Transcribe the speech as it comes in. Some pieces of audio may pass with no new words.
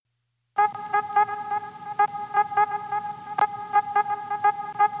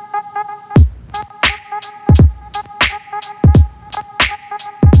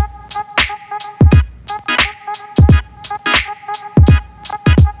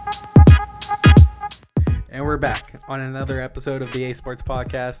back on another episode of the A Sports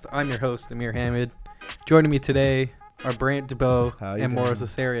Podcast. I'm your host, Amir Hamid. Joining me today are Brant DeBow and Morris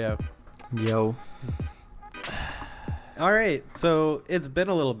Cesario. Yo. All right, so it's been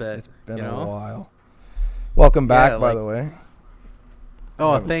a little bit. It's been a while. Welcome back, by the way.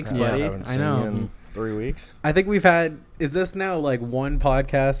 Oh, thanks, buddy. I know. In 3 weeks. I think we've had. Is this now like one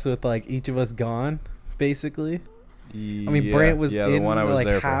podcast with like each of us gone, basically? Yeah, I mean, Brant was in the one I was like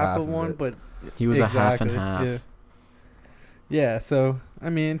there for half half of one, but he was exactly, a half and half. Yeah. So I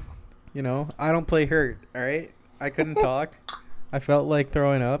mean, I don't play hurt. All right, I couldn't talk. I felt like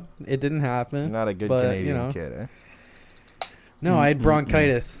throwing up. It didn't happen. You're not a good Canadian kid, eh? No, I had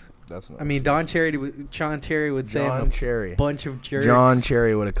bronchitis. That's not. I mean, Sean Cherry would say I'm a bunch of jerks. John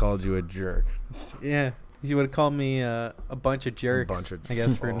Cherry would have called you a jerk. Yeah, he would have called me a bunch of jerks. I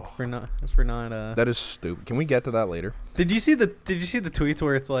guess for not. That is stupid. Can we get to that later? Did you see the tweets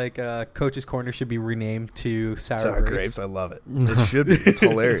where it's like Coach's Corner should be renamed to Sour Grapes? I love it. It should be. It's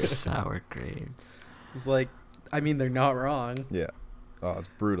hilarious. Sour Grapes. It's like, I mean, they're not wrong. Yeah. Oh, it's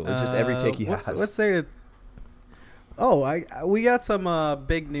brutal. It's just every take he has. What's there? We got some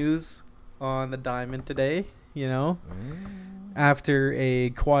big news on the Diamond today. After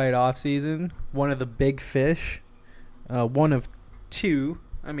a quiet off season, one of the big fish, one of two.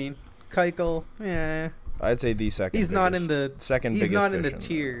 I mean, Keuchel, yeah. I'd say the second. He's not in the second. He's biggest not in the fish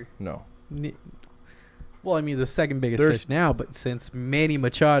tier. No. Well, I mean, the second biggest fish now, but since Manny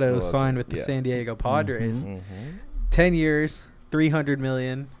Machado signed with the San Diego Padres, 10 years, $300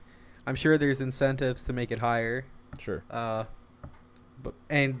 million. I'm sure there's incentives to make it higher. Sure.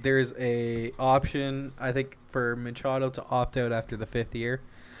 And there's a option, I think, for Machado to opt out after the 5th year.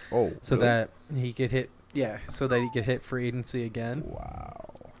 Oh, so really? that he could hit. Yeah, so that he could hit free agency again.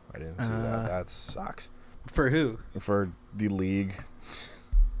 Wow, I didn't see that. That sucks. For who? For the league.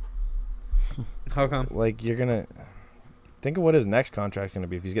 How come? Like, you're gonna think of what his next contract's gonna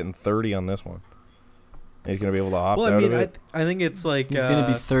be if he's getting 30 on this one. He's going to be able to opt out of it. I think it's like... He's going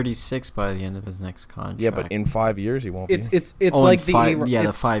to be 36 by the end of his next contract. Yeah, but in 5 years, he won't be. It's like the...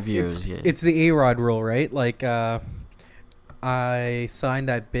 the 5 years, yeah. It's the A-Rod rule, right? Like, I signed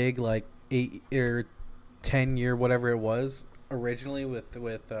that big, like, 8 or 10-year, whatever it was, originally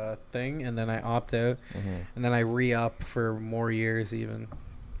with thing, and then I opt out, and then I re-up for more years even.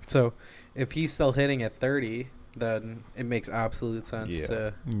 So, if he's still hitting at 30, then it makes absolute sense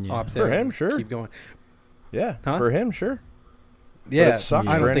to opt out. For him, sure. Keep going. Yeah, for him, sure. Yeah, but it sucks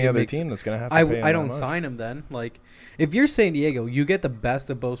for any other team that's going to have to pay him I don't that much. sign him then. Like, if you're San Diego, you get the best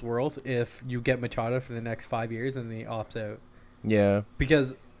of both worlds if you get Machado for the next 5 years and then he opts out. Yeah.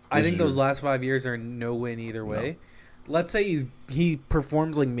 Because I think those last 5 years are no win either way. No. Let's say he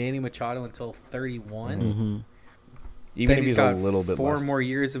performs like Manny Machado until 31. Even if he's got a little bit four less. more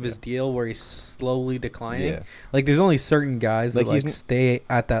years of his deal where he's slowly declining. Yeah. Like, there's only certain guys that stay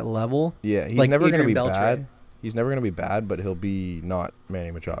at that level. Yeah, he's like never going to be Beltre. bad. He's never going to be bad, but he'll be not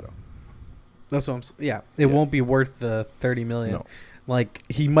Manny Machado. That's what I'm saying. Yeah, it won't be worth the $30 million. No. Like,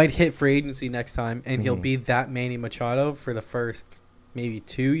 he might hit free agency next time, and he'll be that Manny Machado for the first maybe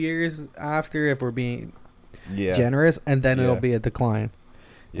 2 years after, if we're being generous, and then it'll be a decline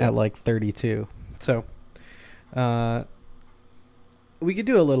at like 32. So... we could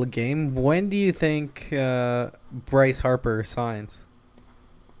do a little game. When do you think Bryce Harper signs?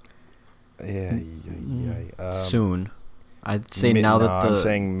 Soon. I'd say I'm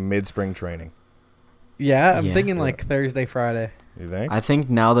saying mid-spring training. Yeah, I'm thinking like Thursday, Friday. You think? I think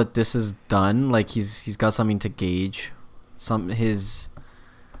now that this is done, like he's got something to gauge, his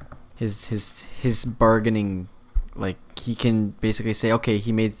bargaining, like he can basically say, okay,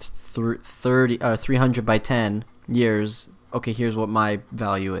 he made 300 by 10 years. Okay, here's what my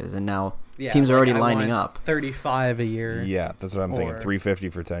value is, and now teams are already lining up. 35 a year. Yeah, that's what I'm thinking. 350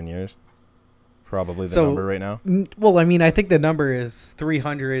 for 10 years. Probably the number right now. Well, I mean, I think the number is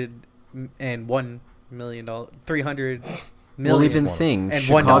 $301 million. $300 million. Well, even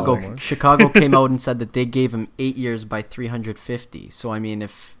Chicago came out and said that they gave him 8 years by 350. So I mean,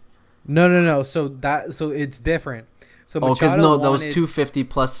 if no, so it's different. So Machado that was 250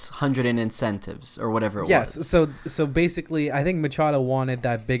 plus 100 in incentives or whatever it was. Yes, so basically, I think Machado wanted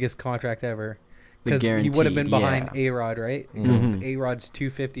that biggest contract ever because he would have been behind A-Rod, right? Because A-Rod's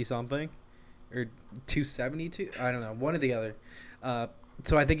 250 something or 272. I don't know, one or the other.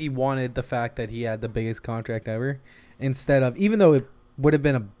 So I think he wanted the fact that he had the biggest contract ever instead of, even though it would have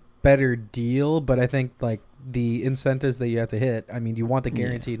been a better deal, but I think like the incentives that you have to hit. I mean, you want the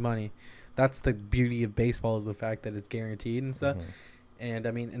guaranteed money. That's the beauty of baseball, is the fact that it's guaranteed and stuff. And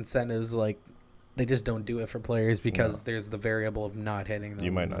I mean, incentives like they just don't do it for players because there's the variable of not hitting them.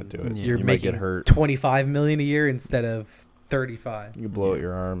 You might not do it. You're you might get hurt. $25 million a year instead of 35. You blow out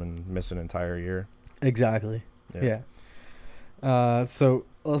your arm and miss an entire year. Exactly. Yeah. So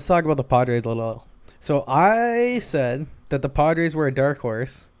let's talk about the Padres a little. So I said that the Padres were a dark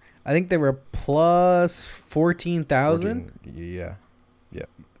horse. I think they were plus 14,000. Yeah.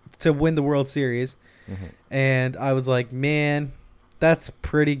 To win the World Series. Mm-hmm. And I was like, man, that's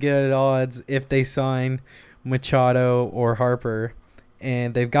pretty good odds if they sign Machado or Harper.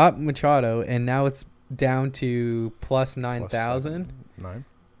 And they've got Machado, and now it's down to plus 9,000. 9?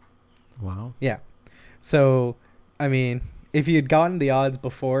 Wow. Yeah. So, I mean, if you had gotten the odds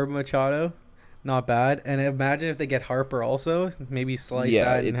before Machado, not bad. And imagine if they get Harper also, maybe slice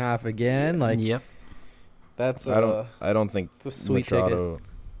that in half again. Like, yep. That's I don't think it's a sweet Machado. ticket.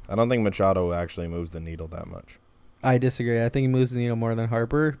 I don't think Machado actually moves the needle that much. I disagree. I think he moves the needle more than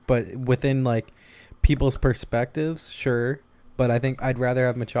Harper, but within like people's perspectives, sure. But I think I'd rather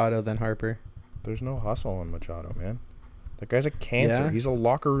have Machado than Harper. There's no hustle on Machado, man. That guy's a cancer. Yeah? He's a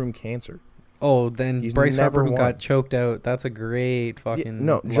locker room cancer. Oh, then He's Bryce Harper who got choked out. That's a great fucking...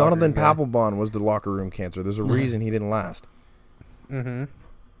 No, Jonathan Papelbon was the locker room cancer. There's a reason he didn't last. Mm-hmm.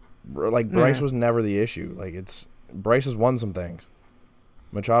 Like, Bryce was never the issue. Like, Bryce has won some things.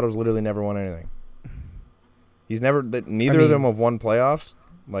 Machado's literally never won anything. He's never... Neither of them have won playoffs.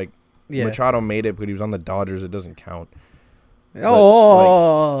 Like, Machado made it, but he was on the Dodgers. It doesn't count. But,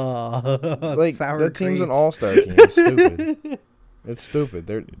 that team's an all-star team. It's stupid. It's stupid.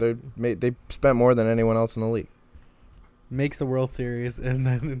 They spent more than anyone else in the league. Makes the World Series, and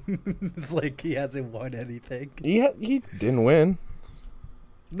then it's like he hasn't won anything. He didn't win.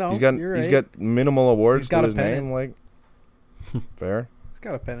 No, you're right. He's got minimal awards to his name. Like, fair. He's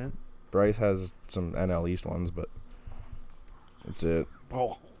got a pennant. Bryce has some NL East ones, but that's it.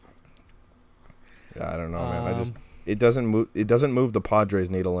 Oh, yeah, I don't know, man. It doesn't move the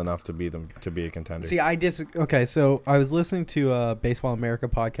Padres needle enough to be a contender. See, okay, so I was listening to a Baseball America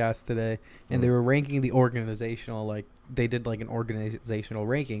podcast today, and they were ranking the organizational, like they did like an organizational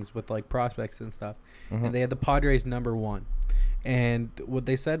rankings with like prospects and stuff, and they had the Padres number 1, and what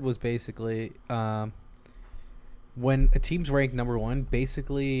they said was basically when a team's ranked number 1,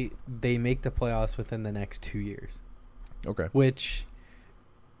 basically they make the playoffs within the next 2 years. Okay, which.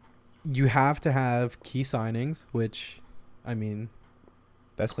 You have to have key signings, which, I mean,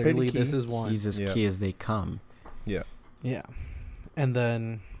 that's clearly this is one. He's as key as they come. Yeah. Yeah. And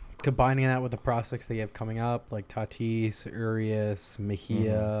then combining that with the prospects they have coming up, like Tatis, Urias,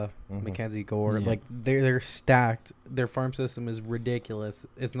 Mejia, Mackenzie Gore, like they're stacked. Their farm system is ridiculous.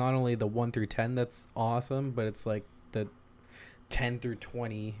 It's not only the 1 through 10 that's awesome, but it's like the 10 through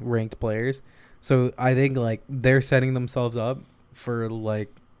 20 ranked players. So I think like they're setting themselves up for like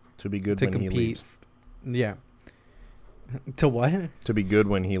to be good when compete. He leaves. Yeah. To what? To be good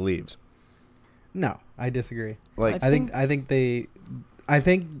when he leaves. No, I disagree. Like I think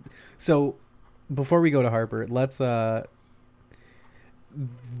so. Before we go to Harper, let's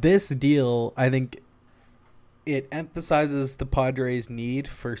this deal, I think it emphasizes the Padres' need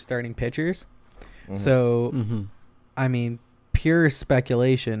for starting pitchers. So I mean, pure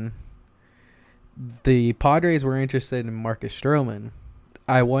speculation. The Padres were interested in Marcus Stroman.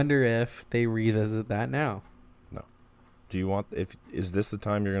 I wonder if they revisit that now. No. Do you want? Is this the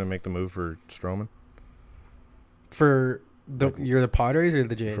time you're going to make the move for Stroman? For you're the Padres or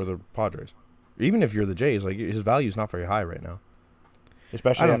the Jays? For the Padres. Even if you're the Jays, like his value is not very high right now.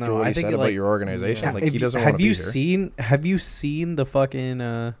 Especially after what he said about your organization, yeah. Like he doesn't want to be here. Have you seen the fucking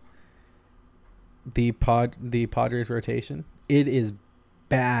the Padres rotation? It is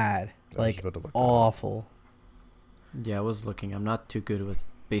bad, like awful. Yeah, I was looking. I'm not too good with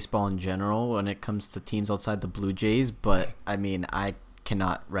baseball in general when it comes to teams outside the Blue Jays, but I mean, I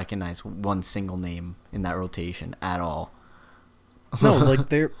cannot recognize one single name in that rotation at all. No, like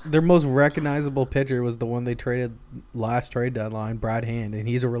their most recognizable pitcher was the one they traded last trade deadline, Brad Hand, and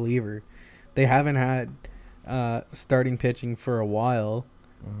he's a reliever. They haven't had starting pitching for a while.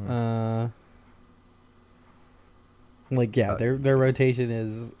 Their rotation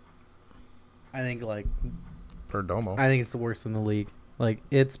is, I think, like Perdomo. I think it's the worst in the league. Like,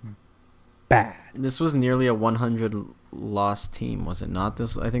 it's bad. This was nearly a 100 loss team, was it not?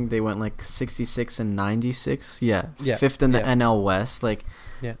 I think they went like 66 and 96. Yeah. Fifth in the NL West. Like,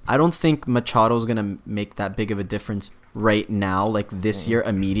 I don't think Machado's gonna make that big of a difference right now, like this year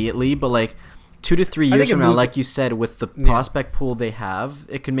immediately. But like 2 to 3 years from now, like you said, with the prospect pool they have,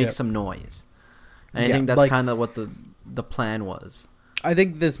 it can make some noise. And I think that's kind of what the plan was. I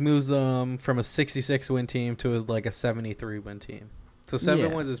think this moves them from a 66 win team to like a 73 win team. So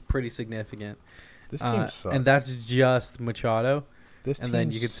 7 wins is pretty significant. This team sucks. And that's just Machado. This team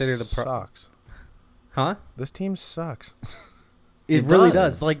then you consider the sucks. Huh? This team sucks. It really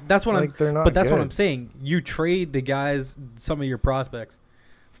does. Like that's what I'm. They're not but that's good. what I'm saying. You trade the guys, some of your prospects,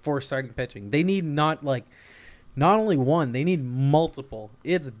 for starting pitching. They need not only one. They need multiple.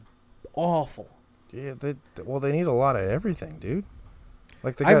 It's awful. Yeah. They need a lot of everything, dude.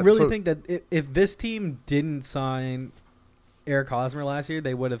 Like I really think that if this team didn't sign Eric Hosmer last year,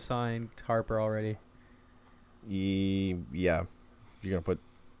 they would have signed Harper already. Yeah. You're gonna put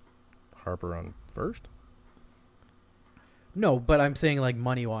Harper on first? No, but I'm saying like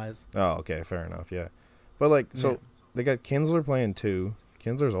money wise. Oh, okay, fair enough. Yeah, but they got Kinsler playing 2.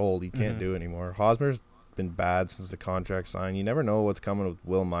 Kinsler's old; he can't do anymore. Hosmer's been bad since the contract signed. You never know what's coming with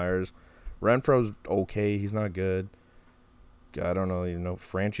Will Myers. Renfro's okay; he's not good. I don't know.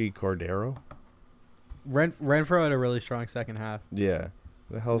 Franchy Cordero. Renfro had a really strong second half. Yeah,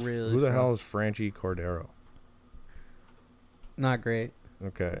 who the hell is Franchy Cordero? Not great.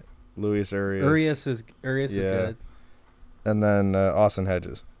 Okay, Luis Urias. Urias is good. And then Austin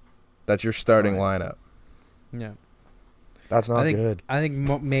Hedges. That's your starting lineup. Yeah. That's not good. I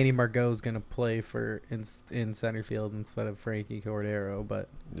think Manny Margot is going to play in center field instead of Frankie Cordero, but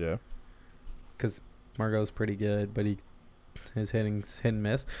yeah, because Margot's pretty good, but his hitting's hit and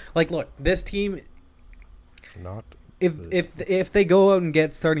miss. Like, look, this team. Not. If they go out and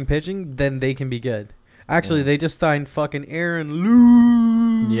get starting pitching, then they can be good. Actually, they just signed fucking Aaron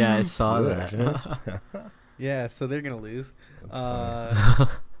Lou. Yeah, I saw that. Yeah, so they're gonna lose.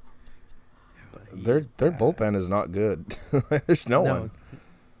 Their bullpen is not good. There's no one.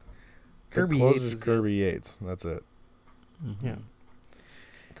 Kirby Yates. Kirby Yates. That's it. Mm-hmm. Yeah.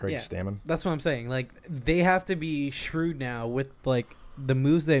 Craig Stammen. That's what I'm saying. Like they have to be shrewd now with like the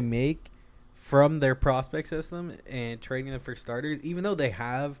moves they make from their prospect system and trading them for starters. Even though they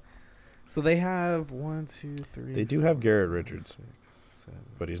have, they have 1, 2, 3. They do have Garrett Richards, 6, 7,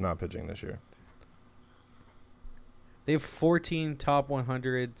 but he's not pitching this year. They have 14 top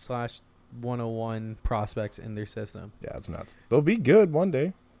 100/101 prospects in their system. Yeah, it's nuts. They'll be good one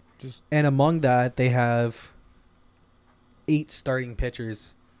day. And among that, they have 8 starting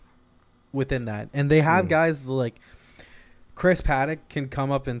pitchers within that. And they have guys like Chris Paddock can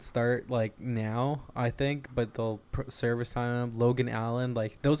come up and start like now, I think, but they'll service time him. Logan Allen,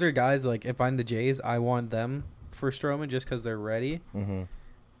 like those are guys like if I'm the Jays, I want them for Stroman just because they're ready. Mm-hmm.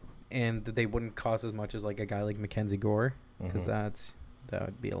 And they wouldn't cost as much as like a guy like Mackenzie Gore because that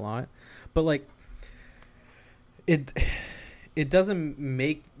would be a lot. But like it doesn't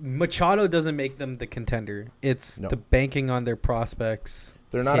make Machado doesn't make them the contender. It's the banking on their prospects.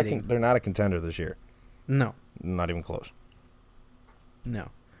 They're not a contender this year. No, not even close. No,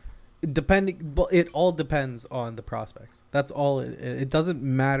 but it all depends on the prospects. That's all. It doesn't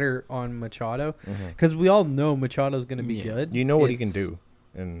matter on Machado because we all know Machado's going to be good. You know what he can do.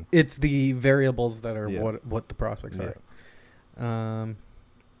 And it's the variables that are what the prospects are.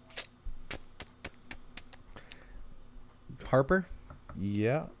 Harper?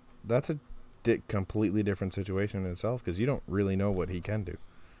 Yeah, that's a completely different situation in itself because you don't really know what he can do.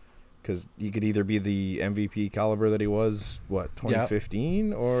 Because he could either be the MVP caliber that he was,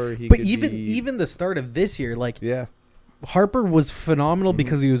 2015, or he. But even the start of this year, Harper was phenomenal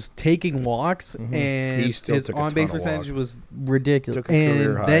because he was taking walks and his on-base percentage was ridiculous.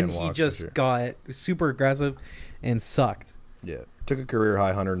 And then he just got super aggressive and sucked. Yeah, took a career high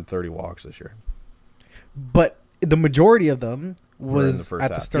 130 walks this year. But the majority of them was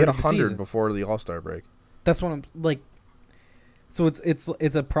at the start of the season. He had 100 before the All-Star break. That's what I'm like. So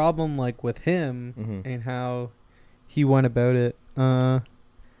it's a problem like with him and how he went about it. I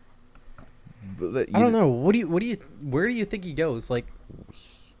don't know. Where do you think he goes? Like,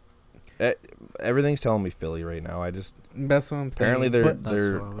 everything's telling me Philly right now. That's what I'm apparently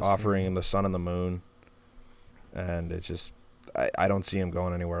they're offering him the sun and the moon, and it's just I don't see him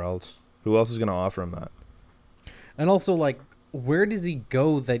going anywhere else. Who else is going to offer him that? And also, like, where does he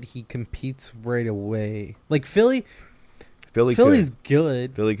go that he competes right away? Like Philly's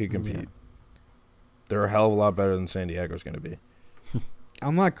good. Philly could compete. Yeah. They're a hell of a lot better than San Diego's going to be.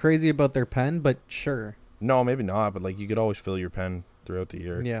 I'm not crazy about their pen, but sure. No, maybe not. But like, you could always fill your pen throughout the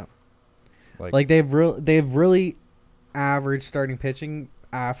year. Yeah. Like they've really average starting pitching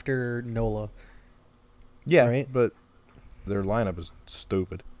after Nola. Yeah, right. But their lineup is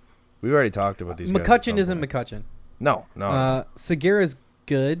stupid. We've already talked about these. McCutchen isn't McCutchen. No. Segura's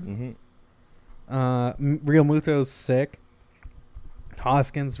good. Mm-hmm. Real Muto's sick.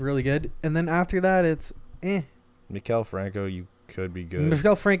 Hoskins really good, and then after that it's Maikel Franco, you could be good.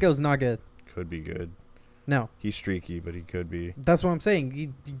 Maikel Franco's not good. Could be good. No. He's streaky, but he could be. That's what I'm saying.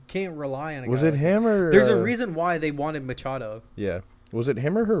 You can't rely on a Was guy it him or... There's a reason why they wanted Machado. Yeah. Was it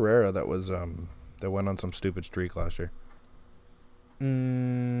him or Herrera that was that went on some stupid streak last year?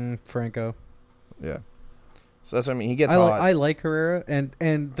 Franco. Yeah. So that's what I mean. He gets hot. I like Herrera,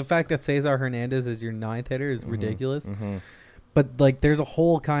 and the fact that Cesar Hernandez is your 9th hitter is ridiculous. Mm-hmm. But like, there's a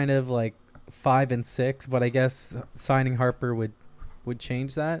whole kind of like 5 and 6. But I guess signing Harper would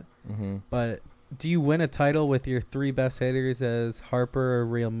change that. Mm-hmm. But do you win a title with your 3 best hitters as Harper,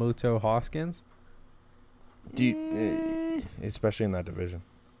 Realmuto, Hoskins? Do you, especially in that division.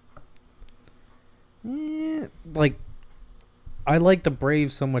 Like, I like the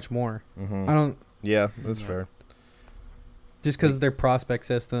Braves so much more. Mm-hmm. I don't. Yeah, that's fair. Just because of their prospect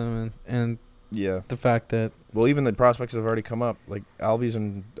system and yeah, the fact that even the prospects have already come up. Like Albies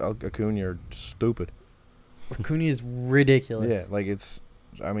and Acuna are stupid. Acuna is ridiculous. Yeah, like it's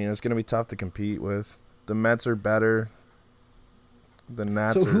going to be tough to compete with. The Mets are better. The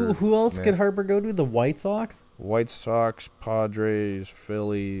Nats. So who else could Harper go to? The White Sox? White Sox, Padres,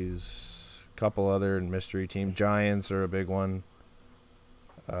 Phillies, a couple other mystery teams. Giants are a big one.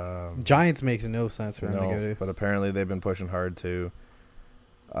 Giants makes no sense for him to go to. But apparently they've been pushing hard too.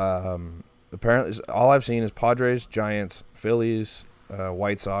 Apparently all I've seen is Padres, Giants, Phillies,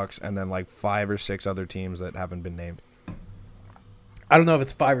 White Sox, and then like 5 or 6 other teams that haven't been named. I don't know if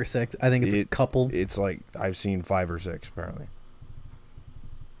it's 5 or 6. I think it's a couple. It's like I've seen 5 or 6 apparently.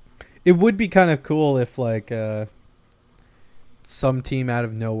 It would be kind of cool if like some team out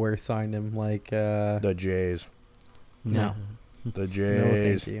of nowhere signed him, like the Jays. No. The Jays. No,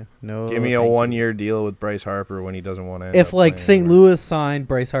 thank you. No. Give me a 1-year deal with Bryce Harper when he doesn't want to. If like St. Louis signed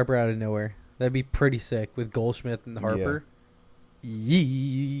Bryce Harper out of nowhere, that'd be pretty sick with Goldschmidt and Harper.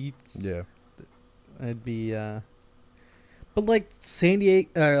 Yeah. Yeah. That'd be. But like San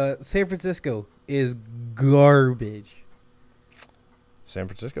Francisco is garbage. San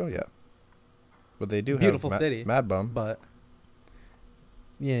Francisco, yeah. But they do beautiful have city, Mad Bum. But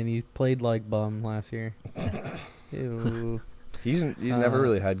yeah, and he played like bum last year. Ew. He's never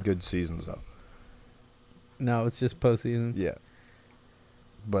really had good seasons though. No, it's just postseason. Yeah.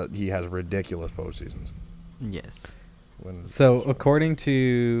 But he has ridiculous postseasons. Yes. So according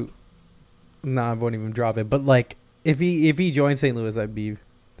to, I won't even drop it. But like, if he joined St. Louis, that'd be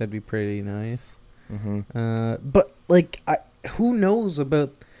pretty nice. Mm-hmm. But like, who knows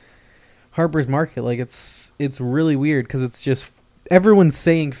about Harper's market? Like, it's really weird because it's just everyone's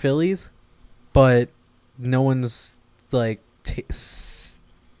saying Phillies, but no one's like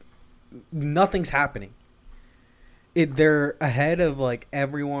nothing's happening. They're ahead of like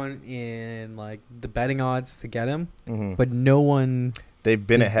everyone in like the betting odds to get him, but no one. They've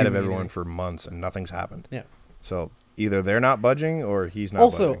been ahead of everyone for months and nothing's happened. Yeah. So either they're not budging or he's not.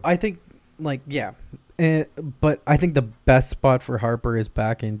 Also, budging. I think like but I think the best spot for Harper is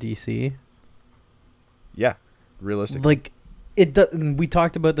back in DC. Yeah, realistically. Like we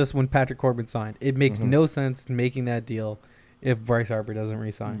talked about this when Patrick Corbin signed. It makes no sense making that deal if Bryce Harper doesn't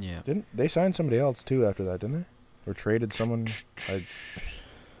re-sign. Yeah. Didn't they sign somebody else too after that? Didn't they? Or traded someone?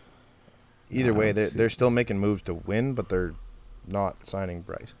 Either way, they're still making moves to win, but they're not signing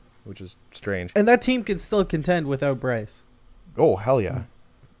Bryce, which is strange. And that team can still contend without Bryce. Oh, hell yeah.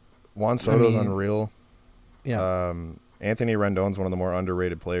 Juan Soto's unreal. Yeah. Anthony Rendon's one of the more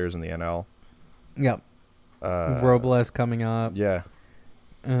underrated players in the NL. Yep. Robles coming up. Yeah.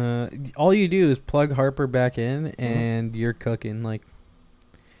 All you do is plug Harper back in, and you're cooking. Like,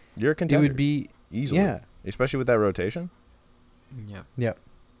 you're a contender. It would be easily. Yeah. Especially with that rotation. Yep. Yep.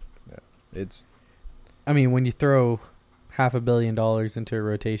 Yeah. It's. I mean, when you throw $500 million into a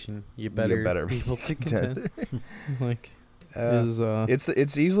rotation, you better be able to contend. Like,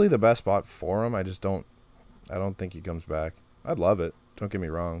 it's easily the best spot for him. I don't think he comes back. I'd love it. Don't get me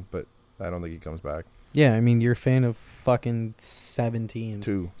wrong, but I don't think he comes back. Yeah, I mean, you're a fan of fucking 7 teams.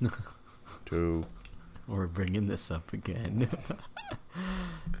 2. We're bringing this up again.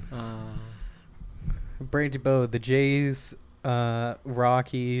 Brady Bow, the Jays,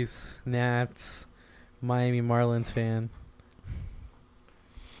 Rockies, Nats, Miami Marlins fan.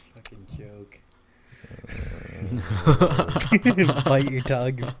 Fucking joke. Bite your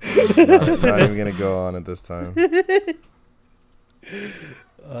tongue. Not even gonna go on at this time.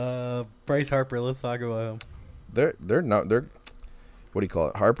 Bryce Harper. Let's talk about him. They're what do you call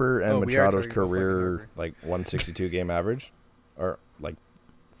it? Harper and Machado's career like 162 game average are like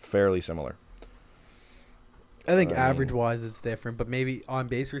fairly similar. I think average wise it's different, but maybe on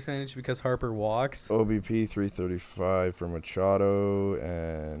base percentage because Harper walks. OBP 335 for Machado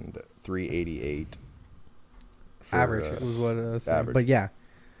and 388. Average was what I was saying. But yeah.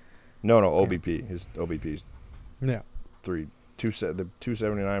 No, OBP. His OBP's the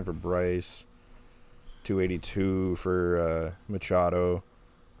 279 for Bryce, 282 for Machado.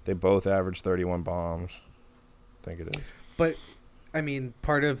 They both averaged 31 bombs. I think it is. But I mean,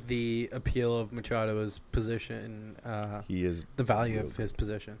 part of the appeal of Machado is position. He is the value of his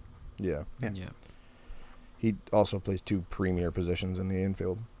position. Yeah. He also plays 2 premier positions in the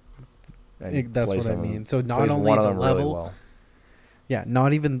infield. And that's what I mean. So not only the level, really well. Yeah,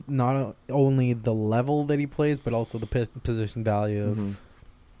 not only the level that he plays, but also the position value of,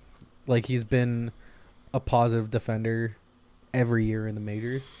 like, he's been a positive defender every year in the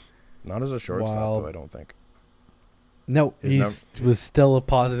majors. Not as a shortstop, though, I don't think. No, he was still a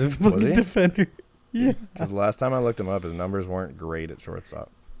positive defender. Yeah. Because the last time I looked him up, his numbers weren't great at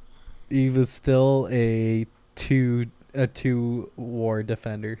shortstop. He was still a two WAR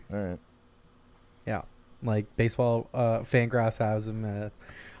defender. All right. Yeah, like baseball, Fangraphs has him at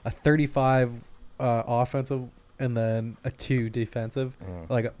a 35 offensive and then a 2 defensive,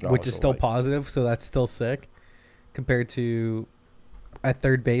 which is still positive, so that's still sick compared to at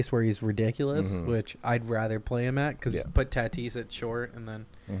third base where he's ridiculous, which I'd rather play him at because put Tatis at short and then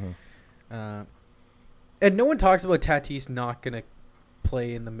and no one talks about Tatis not gonna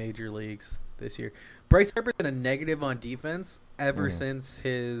play in the major leagues this year. Bryce Harper's been a negative on defense ever since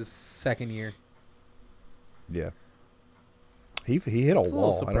his second year. Yeah. He hit a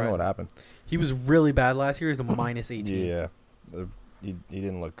wall. I don't know what happened. He was really bad last year. He was a minus 18. Yeah. He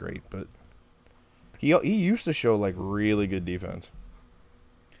didn't look great, but he used to show like really good defense.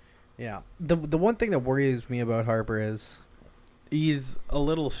 Yeah. The one thing that worries me about Harper is he's a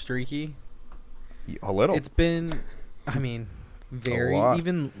little streaky. A little? It's been, I mean, very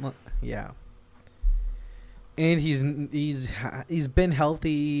even. Yeah. And he's been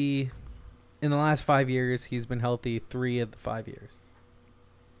healthy. In the last 5 years, he's been healthy 3 of the 5 years.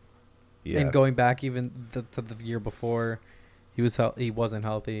 Yeah. And going back even to the year before, he wasn't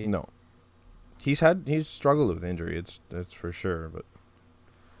healthy. No. He's struggled with injury. That's for sure. But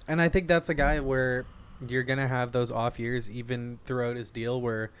and I think that's a guy where you're gonna have those off years even throughout his deal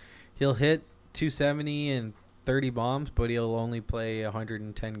where he'll hit 270 and 30 bombs, but he'll only play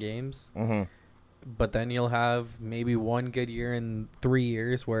 110 games. Mm-hmm. But then you'll have maybe one good year in 3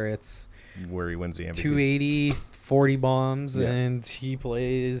 years where he wins the MVP. 280, 40 bombs, and he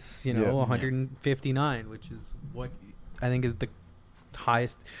plays, 159, which is what I think is the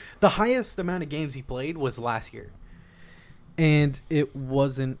highest. The highest amount of games he played was last year, and it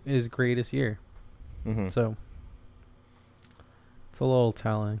wasn't his greatest year. So it's a little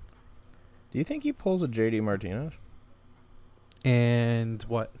telling. Do you think he pulls a JD Martinez? And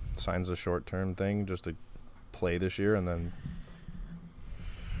what? Signs a short-term thing just to play this year and then...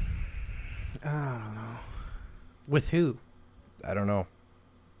 I don't know. With who? I don't know.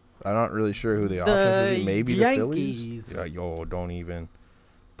 I'm not really sure who the options would be. Maybe Yankees. The Phillies? Don't even.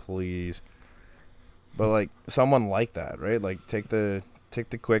 Please. But, like, someone like that, right? Like, take the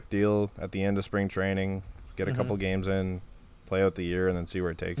quick deal at the end of spring training, get a couple games in, play out the year, and then see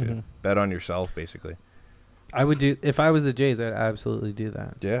where it takes you. Bet on yourself, basically. I would do, if I was the Jays, I'd absolutely do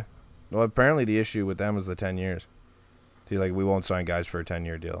that. Yeah. Well, apparently the issue with them is the 10 years. He's like, we won't sign guys for a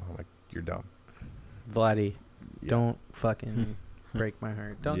 10-year deal. I'm like, you're dumb. Vladdy, don't fucking break my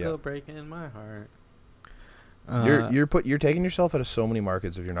heart. Don't go breaking my heart. You're taking yourself out of so many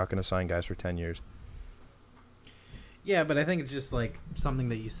markets if you're not going to sign guys for 10 years. Yeah, but I think it's just like something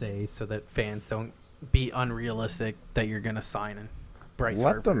that you say so that fans don't be unrealistic that you're going to sign in Bryce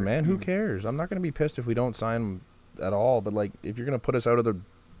Harper. Let them, man. Who cares? I'm not going to be pissed if we don't sign him at all. But, like, if you're going to put us out of the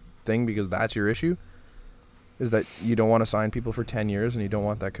thing because that's your issue, is that you don't want to sign people for 10 years and you don't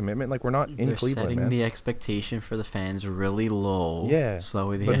want that commitment. Like, we're not in Cleveland, setting man. The expectation for the fans really low. Yeah.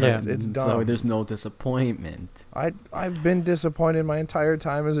 So it's dumb. So there's no disappointment. I've been disappointed my entire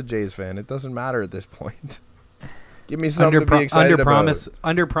time as a Jays fan. It doesn't matter at this point. Give me something to be excited about.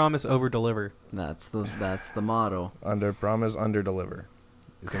 Under promise, over deliver. That's the motto. Under promise, under deliver.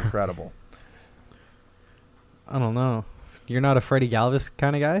 It's incredible. I don't know. You're not a Freddie Galvis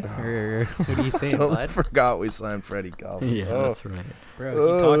kind of guy? Or what are you saying, I forgot we signed Freddie Galvis. Yeah, that's right.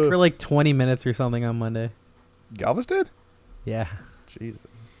 Bro, he talked for like 20 minutes or something on Monday. Galvis did? Yeah. Jesus.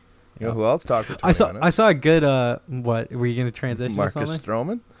 You know who else talked for 20 minutes? I saw a good, what, were you going to transition Marcus to something?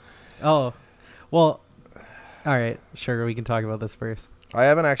 Stroman? Oh, well, all right, sure, we can talk about this first. I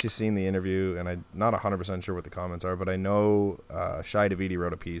haven't actually seen the interview, and I'm not 100% sure what the comments are, but I know Shai Davidi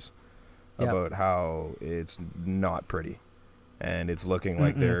wrote a piece about how it's not pretty, and it's looking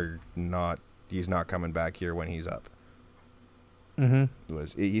like he's not coming back here when he's up.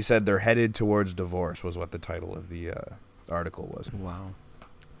 He said they're headed towards divorce was what the title of the article was. Wow.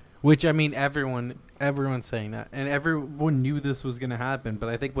 Which, I mean, everyone's saying that, and everyone knew this was going to happen. But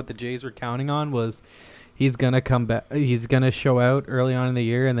I think what the Jays were counting on was he's going to come back. He's going to show out early on in the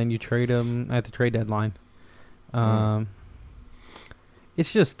year, and then you trade him at the trade deadline.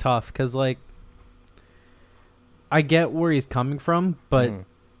 It's just tough because, like, I get where he's coming from, but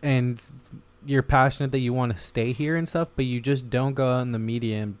and you're passionate that you want to stay here and stuff, but you just don't go out in the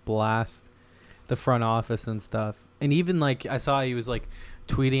media and blast the front office and stuff. And even, like, I saw he was, like,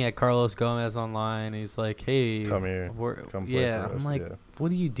 tweeting at Carlos Gomez online. He's like, hey, come here. Come play for us. I'm like,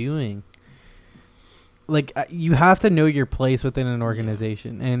 what are you doing? Like, you have to know your place within an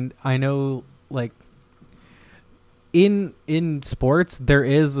organization. And I know, like, in sports, there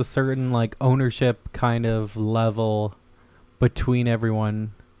is a certain, like, ownership kind of level between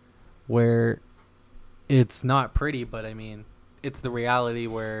everyone where it's not pretty, but I mean, it's the reality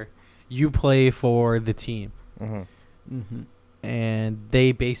where you play for the team. And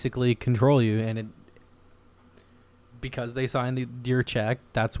they basically control you, and because they signed your check,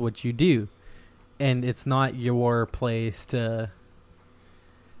 that's what you do. And it's not your place to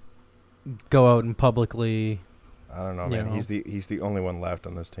go out and publicly. I don't know, man. He's the only one left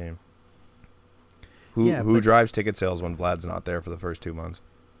on this team. Who drives ticket sales when Vlad's not there for the first 2 months?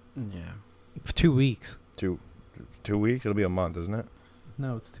 Yeah, 2 weeks. 2 weeks? It'll be a month, isn't it?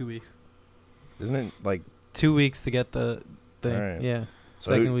 No, it's 2 weeks. Isn't it like 2 weeks to get the thing? Right. Yeah.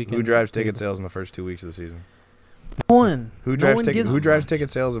 So second weekend. Who drives ticket sales in the first 2 weeks of the season? No one. Who drives ticket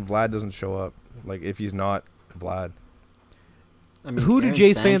sales if Vlad doesn't show up? Like, if he's not Vlad. I mean, who do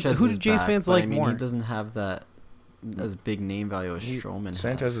Jays fans like more? He doesn't have that as big name value as Stroman.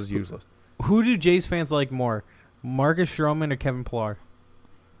 Sanchez is useless. Who do Jays fans like more, Marcus Stroman or Kevin Pillar?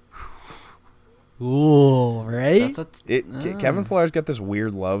 Ooh, right? Kevin Pillar's got this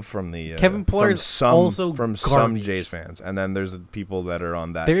weird love from the Kevin Pillar's also from some Jays fans, and then there's people that are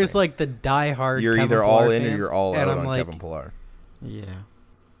on that. There's train. Like the diehard. You're Kevin either Pillar all in fans, or you're all out on like, Kevin Pillar. Yeah.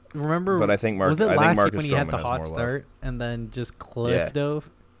 Remember? But I think was it last year when he had the Stroman hot start and then just cliff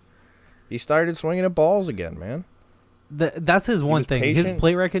dove? He started swinging at balls again, man. That's his one thing. Patient. His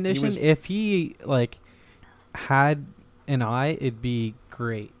play recognition. If he like had an eye, it'd be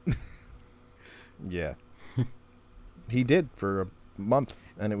great. Yeah. He did for a month,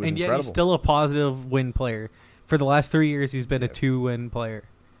 and it was incredible. And yet he's still a positive win player. For the last 3 years, he's been a 2-win player.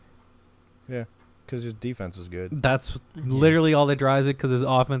 Yeah, because his defense is good. That's literally all that drives it, because his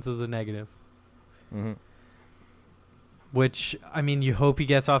offense is a negative. Which, I mean, you hope he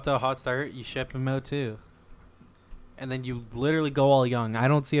gets off to a hot start. You ship him out, too. And then you literally go all young. I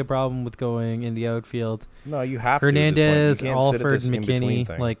don't see a problem with going in the outfield. No, you have Hernandez, to. Alford,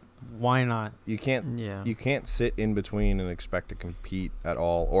 McKinney. Like, why not? You can't. Yeah. You can't sit in between and expect to compete at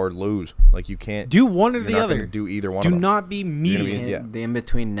all or lose. Like, you can't do one or the other. Do either one. Do of them. not be medium. The in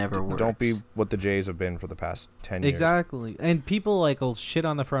between never works. Don't be what the Jays have been for the past 10 years. Exactly. And people will shit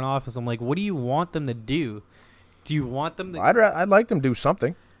on the front office. I'm like, what do you want them to do? Do you want them to? I'd like them to do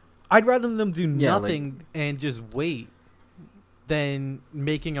something. I'd rather them do nothing and just wait than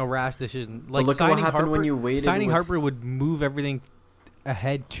making a rash decision. Like, look signing at what happened Harper, when you waited. Signing Harper would move everything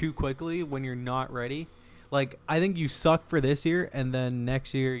ahead too quickly when you're not ready. Like, I think you suck for this year, and then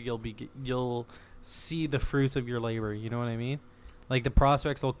next year you'll see the fruits of your labor. You know what I mean? Like, the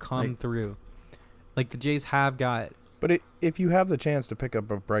prospects will come through. Like, the Jays have got. But if you have the chance to pick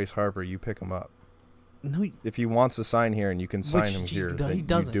up a Bryce Harper, you pick him up. No, if he wants to sign here and you can sign him here, then he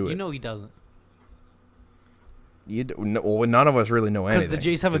doesn't. You do it. You know he doesn't. None of us really know anything. Because the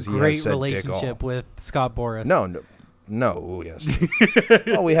Jays have a great relationship with Scott Boras. No, yes.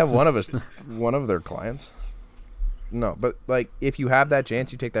 Well, we have one of their clients. No, but like, if you have that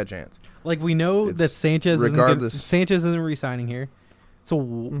chance, you take that chance. Like, we know that Sanchez isn't re-signing here. So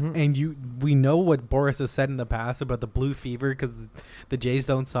we know what Boras has said in the past about the blue fever because the Jays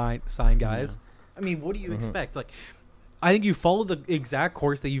don't sign guys. Yeah. I mean, what do you expect? Like, I think you follow the exact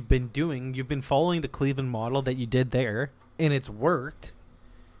course that you've been doing. You've been following the Cleveland model that you did there, and it's worked.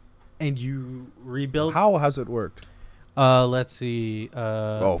 And you rebuild. How has it worked? Let's see.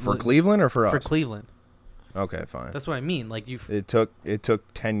 For Cleveland or for us? For Cleveland. Okay, fine. That's what I mean. Like, it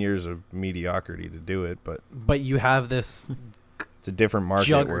took 10 years of mediocrity to do it, but you have this. It's a different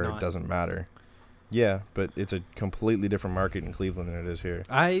market where it doesn't matter. Yeah, but it's a completely different market in Cleveland than it is here.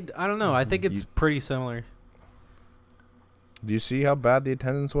 I don't know. I think it's pretty similar. Do you see how bad the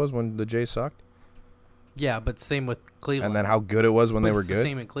attendance was when the Jays sucked? Yeah, but same with Cleveland. And then how good it was when they were good? It's the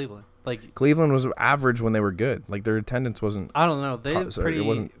same in Cleveland. Like, Cleveland was average when they were good. Like, their attendance wasn't. I don't know. They have pretty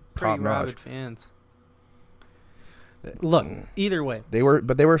rabid fans. Look, either way, they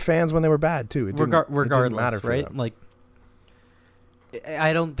were fans when they were bad too. It didn't regardless, matter for right? them. Like,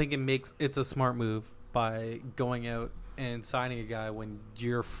 I don't think it's a smart move by going out and signing a guy when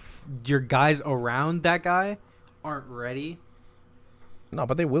your guys around that guy aren't ready. No,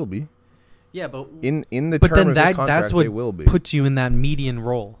 but they will be. Yeah, but in the term of his contract, they will be. Puts you in that median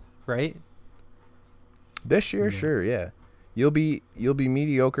role, right? This year, sure, yeah. You'll be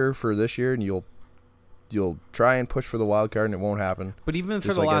mediocre for this year, and you'll try and push for the wild card, and it won't happen. But even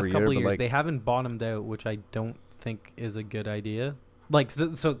for the last couple of years, they haven't bottomed out, which I don't think is a good idea. Like,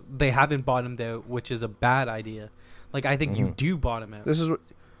 so they haven't bottomed out, which is a bad idea. Like, I think you do bottom out. This is what.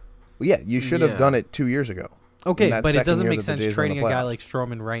 Well, yeah, you should have done it 2 years ago. Okay, but it doesn't make sense trading a guy like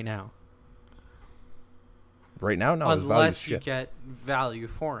Stroman right now. Right now, no. Unless you get value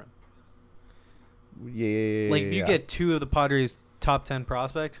for him. Yeah. Like, if you get 2 of the Padres' top 10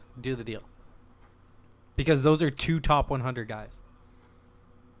 prospects, do the deal. Because those are 2 top 100 guys.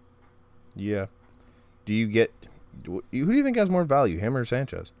 Yeah. Do you get... Who do you think has more value, him or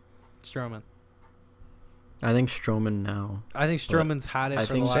Sanchez? Stroman. I think Stroman now. I think Stroman's had it I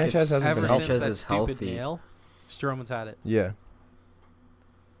for think the Sanchez last... hasn't Ever been since that is stupid healthy. nail, Stroman's had it. Yeah.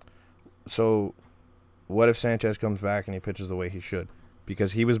 So, what if Sanchez comes back and he pitches the way he should?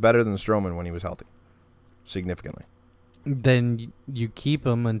 Because he was better than Stroman when he was healthy. Significantly. Then you keep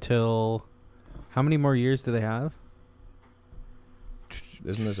him until... How many more years do they have?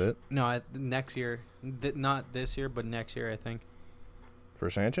 Isn't this it? No, next year. Not this year, but next year, I think. For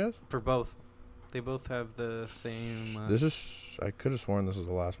Sanchez? For both. They both have the same... I could have sworn this is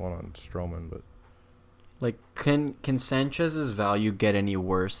the last one on Stroman, but... Like, can Sanchez's value get any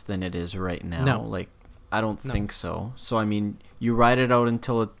worse than it is right now? No. Like, I don't think so. So, I mean, you ride it out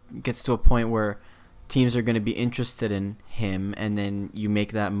until it gets to a point where teams are going to be interested in him, and then you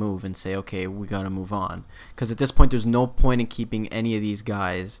make that move and say, okay, we got to move on. Because at this point, there's no point in keeping any of these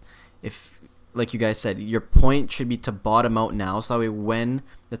guys. If, like you guys said, your point should be to bottom out now, so that way when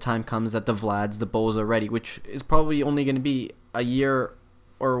the time comes that the Vlads, the Bos are ready, which is probably only going to be a year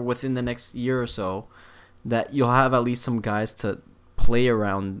or within the next year or so, that you'll have at least some guys to play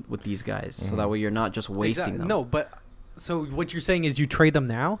around with these guys. So that way you're not just wasting them. No, but so what you're saying is you trade them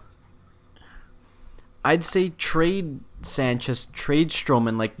now? I'd say trade Sanchez, trade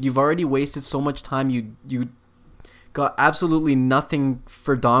Stroman. Like, you've already wasted so much time. You got absolutely nothing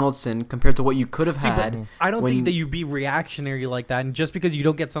for Donaldson compared to what you could have had. I don't think that you be reactionary like that. And just because you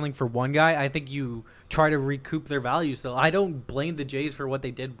don't get something for one guy, I think you try to recoup their value still. I don't blame the Jays for what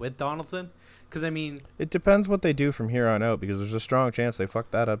they did with Donaldson. Because, I mean... It depends what they do from here on out, because there's a strong chance they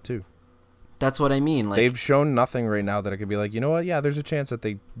fuck that up, too. That's what I mean. Like, they've shown nothing right now that I could be like, you know what? Yeah, there's a chance that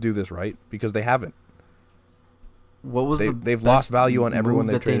they do this right, because they haven't. What was they've lost value on everyone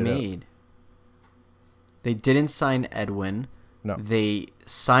they made. They didn't sign Edwin. No. They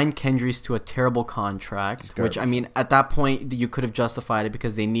signed Kendrys to a terrible contract, which, I mean, at that point you could have justified it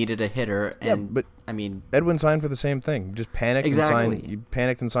because they needed a hitter. And, yeah, but I mean, Edwin signed for the same thing. You just panicked You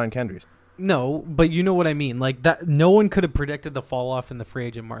panicked and signed Kendrys. No, but you know what I mean. Like that, no one could have predicted the fall off in the free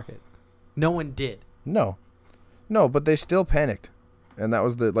agent market. No one did. No, but they still panicked. And that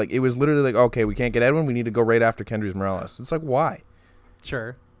was it was literally like, okay, we can't get Edwin. We need to go right after Kendrys Morales. It's like, why?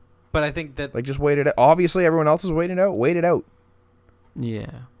 Sure. But I think that... Like, just wait it out. Obviously, everyone else is waiting out. Wait it out.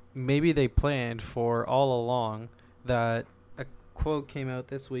 Yeah. Maybe they planned for all along that a quote came out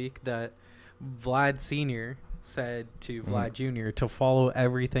this week that Vlad Sr. said to Vlad Jr. to follow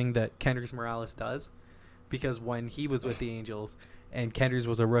everything that Kendrys Morales does. Because when he was with the Angels and Kendrys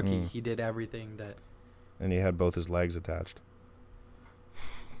was a rookie, he did everything that... And he had both his legs attached.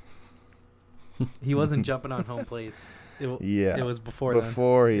 He wasn't jumping on home plates. It was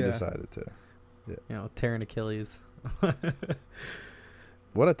before he decided to. Yeah. Tearing Achilles.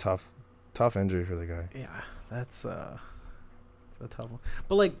 What a tough injury for the guy. Yeah, that's a tough one.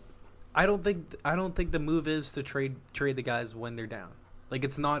 But like, I don't think the move is to trade the guys when they're down. Like,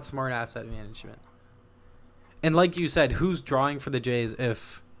 it's not smart asset management. And like you said, who's drawing for the Jays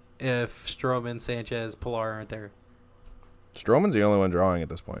if Stroman, Sanchez, Pilar aren't there? Stroman's the only one drawing at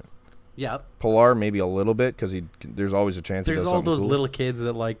this point. Yeah. Pilar maybe a little bit because there's always a chance. There's he does all those cool. little kids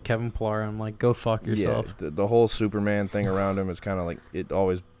that like Kevin Pilar. I'm like, go fuck yourself. Yeah, the whole Superman thing around him is kind of like, it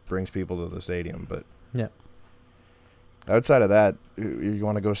always brings people to the stadium. But yeah. Outside of that, you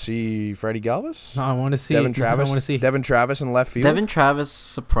want to go see Freddie Galvis? No, I want to see Devin Travis. I want to see Devin Travis in left field. Devin Travis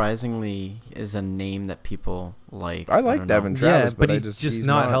surprisingly is a name that people like. I like Devin Travis, but he's just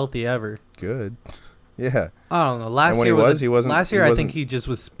not healthy ever. Good. Yeah. I don't know. Last year I think he just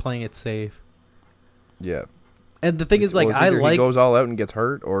was playing it safe. Yeah. And the thing is, like, he goes all out and gets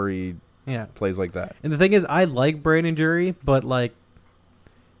hurt, or he plays like that. And the thing is, I like Brandon Drury, but like,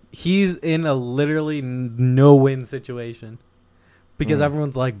 he's in a literally no-win situation because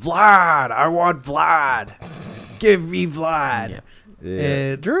everyone's like, Vlad, I want Vlad. Give me Vlad.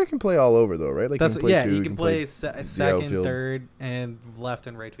 Yeah. Drury can play all over, though, right? Like he can play second, third, and left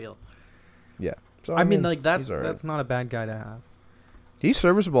and right field. Yeah. So I mean, like that's not a bad guy to have. He's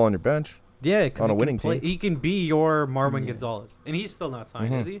serviceable on your bench. Yeah, because on a winning team, he can be your Marwin Gonzalez, and he's still not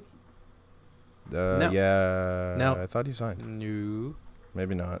signed, is he? No. Yeah. No. I thought he signed. No.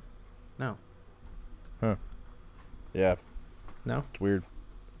 Maybe not. No. Huh. Yeah. No. It's weird.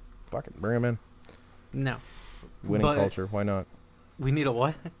 Fuck it. Bring him in. No. Winning culture. Why not? We need a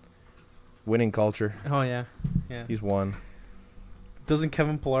what? Winning culture. Oh, yeah. Yeah. He's won. Doesn't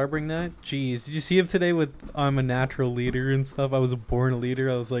Kevin Pillar bring that? Jeez. Did you see him today with I'm a natural leader and stuff? I was born a leader.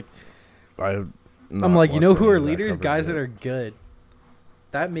 I was like... I'm like, you know who are leaders? Guys that are good.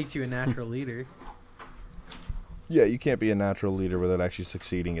 That makes you a natural leader. Yeah, you can't be a natural leader without actually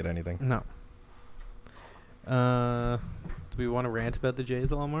succeeding at anything. No. Do we want to rant about the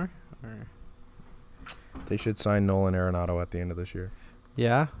Jays a little more? Or? They should sign Nolan Arenado at the end of this year.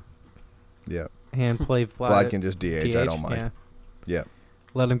 Yeah? Yeah. And play Vlad. Vlad can just DH. I don't mind. Yeah.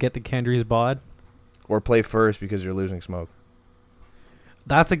 Let him get the Kendrys bod. Or play first because you're losing Smoke.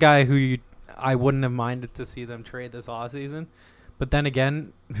 That's a guy who I wouldn't have minded to see them trade this offseason. But then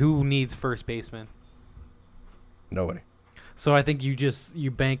again, who needs first baseman? Nobody. So I think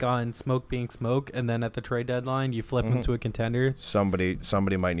you bank on Smoke being Smoke, and then at the trade deadline, you flip him to a contender. Somebody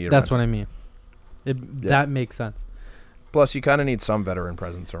might need. That's what I mean. That makes sense. Plus, you kind of need some veteran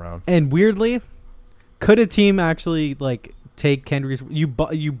presence around. And weirdly, could a team actually like take Kendrys?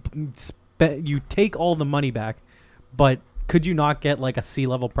 You take all the money back, but could you not get like a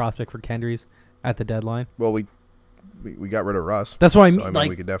C-level prospect for Kendrys at the deadline? Well, we got rid of Russ. That's what I mean. So, like,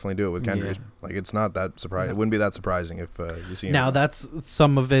 we could definitely do it with Kendrys. Yeah. Like, it's not that surprising. It wouldn't be that surprising if you see him. Now, that's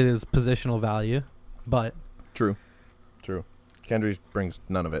some of it is positional value, but... True. Kendrys brings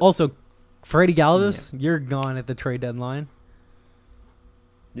none of it. Also, Freddie Galvis, you're gone at the trade deadline.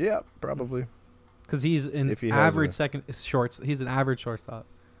 Yeah, probably. Because he's an average He's an average shortstop.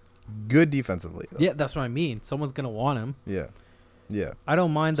 Good defensively, though. Yeah, that's what I mean. Someone's going to want him. Yeah. I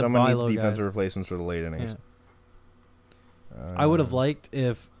don't mind the Someone needs defensive replacements for the late innings. Yeah. I would have liked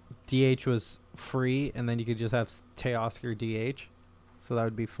if DH was free and then you could just have Teoscar DH. So that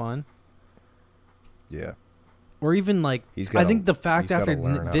would be fun. Yeah. Or even like, I think the fact after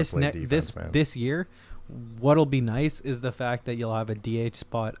this year, what'll be nice is the fact that you'll have a DH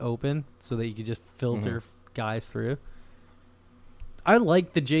spot open so that you could just filter guys through. I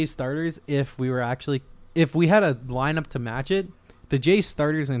like the Jays starters if we had a lineup to match it. The Jays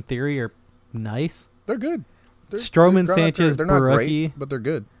starters in theory are nice. They're good. Stroman, Sanchez, they're not great, but they're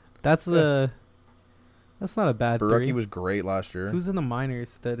good. That's not a bad Baraki three. Was great last year. Who's in the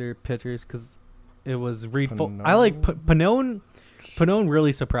minors that are pitchers? Because it was Reed. I like Pannone. Pannone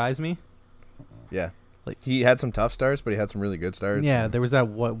really surprised me. Yeah, like he had some tough starts, but he had some really good starts. Yeah, there was that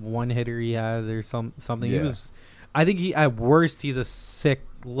one hitter he had or something. Yeah. He was. I think at worst he's a sick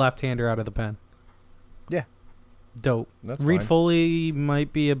left-hander out of the pen. Yeah. Dope. That's Reed fine. Foley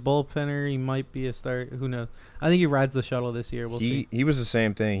might be a bullpenner. He might be a start. Who knows? I think he rides the shuttle this year. We'll see. He was the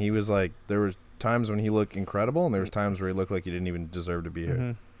same thing. He was like, there was times when he looked incredible, and there was times where he looked like he didn't even deserve to be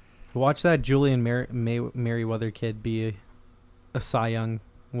here. Watch that Julian Merriweather kid be a Cy Young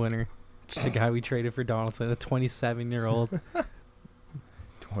winner. The guy we traded for Donaldson, a 27-year-old.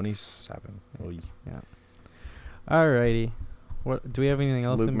 27. Oy. Yeah. Alrighty. What do we have anything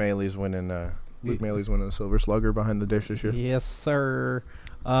else? Luke Mailey's winning. Luke Mailey's winning a Silver Slugger behind the dish this year. Yes, sir.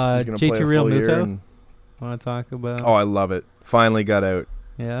 JT Real Muto. Want to talk about? Oh, I love it. Finally got out.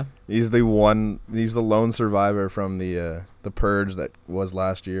 Yeah. He's the lone survivor from the purge that was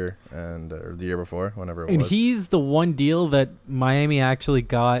last year or the year before, whenever it was. And he's the one deal that Miami actually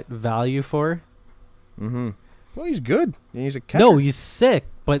got value for. Well, he's good. He's a catcher. No, he's sick.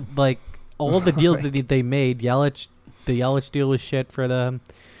 But like all the deals that they made, the Yelich deal was shit for them.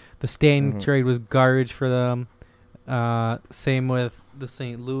 The Stan trade was garbage for them. Same with the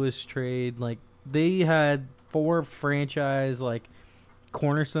St. Louis trade. Like they had 4 franchise like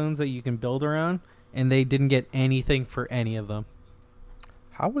cornerstones that you can build around, and they didn't get anything for any of them.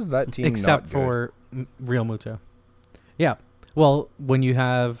 How was that team except not for Real Muto? Yeah. Well, when you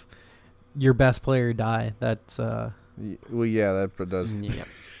have your best player die, that's well, yeah, that does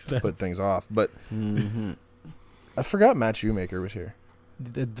put things off. But I forgot Matt Shoemaker was here.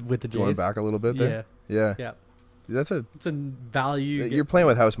 With the Jays. Going back a little bit there. Yeah. It's a value. You're playing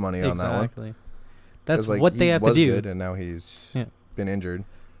with house money on that one. Exactly. That's like, what they have to do. Good, and now he's been injured.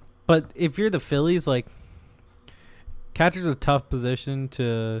 But if you're the Phillies, like, catcher's a tough position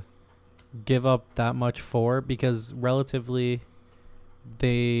to give up that much for because relatively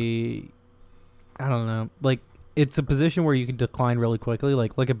I don't know. Like, it's a position where you can decline really quickly.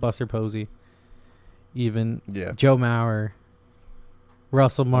 Like, look at Buster Posey. Even Joe Mauer.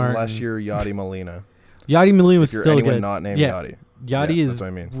 Russell Martin. Unless you're Yadi Molina. Yadi Molina was still good. Not named Yadi. Yadi is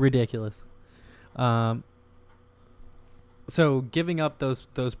ridiculous. So giving up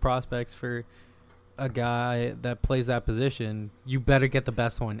those prospects for a guy that plays that position, you better get the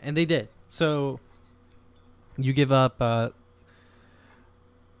best one, and they did. So you give up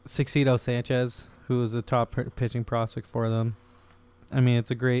Sixto Sanchez, who was the top pitching prospect for them. I mean,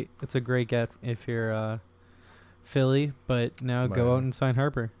 it's a great get if you're Philly, but now go out and sign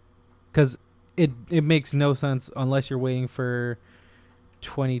Harper, because it makes no sense unless you're waiting for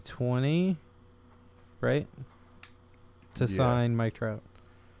 2020, right? To sign Mike Trout.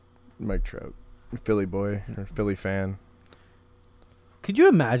 Mike Trout, Philly boy or Philly fan. Could you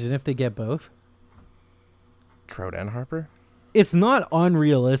imagine if they get both? Trout and Harper? It's not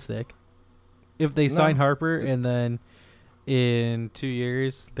unrealistic. If they sign Harper and then in 2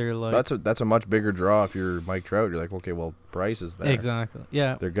 years they're like, that's a much bigger draw. If you're Mike Trout, you're like, okay, well, Bryce is there. Exactly.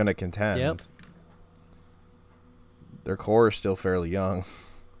 Yeah. They're gonna contend. Yep. Their core is still fairly young.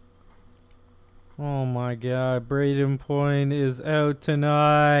 Oh my God, Braden Point is out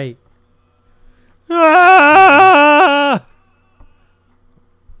tonight. Ah!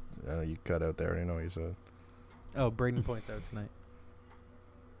 I know you cut out there. I already know what you said. Oh, Braden Point's out tonight.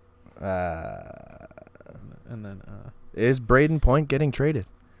 And then is Braden Point getting traded?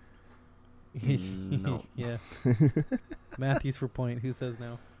 No. Yeah. Matthews for Point. Who says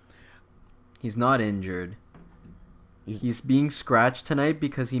no? He's not injured. He's being scratched tonight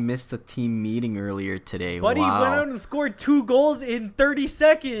because he missed a team meeting earlier today. But he went out and scored 2 goals in 30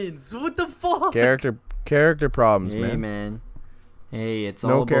 seconds. What the fuck? Character problems, man. Hey, man. Hey, it's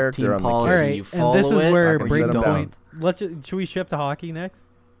all about team policy. All right, you follow and this is where Braden Point. Should we shift to hockey next?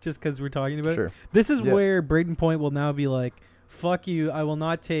 Just because we're talking about it? This is where Braden Point will now be like, fuck you, I will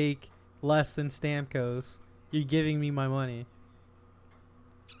not take less than Stamkos. You're giving me my money.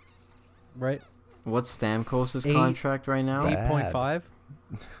 Right? What's Stamkos' contract right now? 8.5?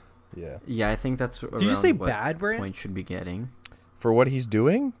 Yeah. Yeah, I think that's around Did you say bad, Brand? Point should be getting. For what he's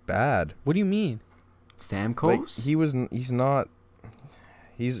doing? Bad. What do you mean? Stamkos? Like, he's not...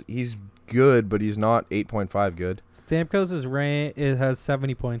 He's good, but he's not 8.5 good. Stamkos' it has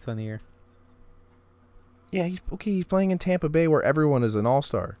 70 points on the year. Yeah, he's playing in Tampa Bay where everyone is an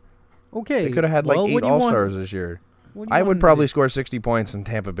all-star. Okay. They could have had 8 all-stars this year. I would probably score 60 points in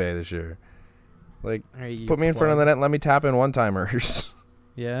Tampa Bay this year. Like, put me in front of the net and let me tap in one-timers.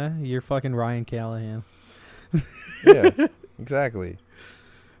 Yeah, you're fucking Ryan Callahan. Yeah, exactly.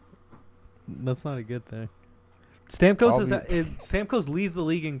 That's not a good thing. Stamkos leads the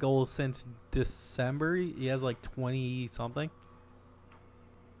league in goals since December. He has 20 something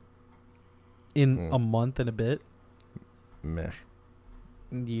in a month and a bit. Meh.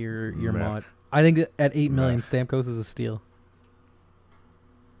 You're not. I think that at 8 million, Stamkos is a steal.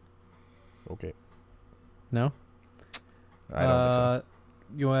 Okay. No? I don't think so.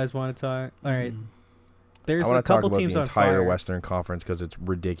 You guys want to talk? All right. There's a couple teams on fire. The entire fire. Western Conference because it's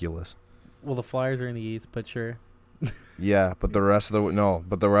ridiculous. Well, the Flyers are in the East, but sure. Yeah, but the rest of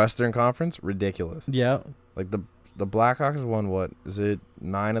the Western Conference, ridiculous. Yeah. Like the Blackhawks won what? Is it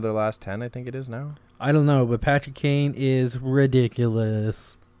 9 of their last 10? I think it is now. I don't know, but Patrick Kane is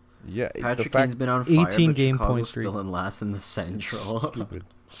ridiculous. Yeah, Patrick Kane's been on fire, 18 but game Chicago's point streak. still in last in the Central.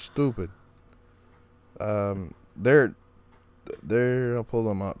 Stupid. I'll pull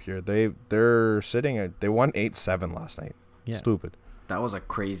them up here. They're sitting at, they won 8-7 last night. Yeah. Stupid. That was a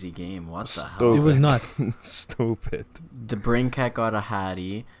crazy game. What the hell? It was nuts. Stupid. DeBrincat got a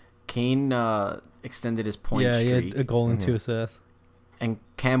hattie. Kane extended his point streak. Yeah, he had a goal and 2 assists. And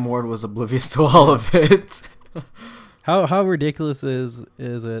Cam Ward was oblivious to all of it. How ridiculous is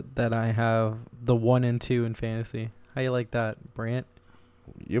it that I have the 1 and 2 in fantasy? How you like that, Brant?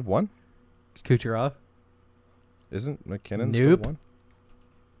 You have 1? Kucherov. Isn't McKinnon still 1?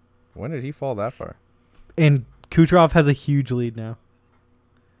 When did he fall that far? And Kucherov has a huge lead now.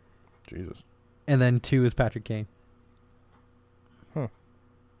 Jesus. And then 2 is Patrick Kane. Huh.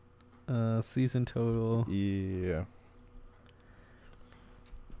 Season total. Yeah.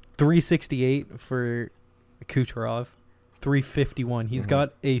 368 for Kucherov. 351. He's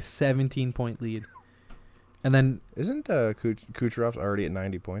got a 17-point lead. And then... Isn't Kucherov's already at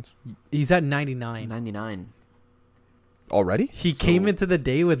 90 points? He's at 99. 99. Already? He came into the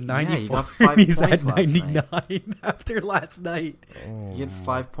day with 94. Yeah, he got 5 He's points at 99 after last night. Oh, he had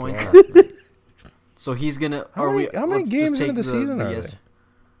 5 points last night. So he's going to... How many games into the season are they?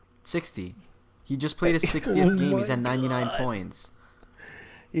 60. He just played his 60th game. He's at 99 points.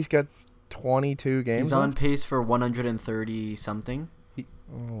 He's got 22 games. He's on pace for 130 something.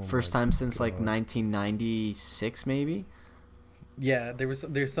 First time since like 1996, maybe. Yeah,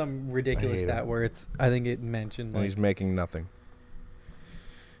 there's some ridiculous stat where I think it mentioned. And he's making nothing.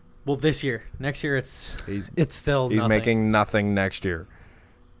 Well, this year, next year it's still. He's nothing. Making nothing next year.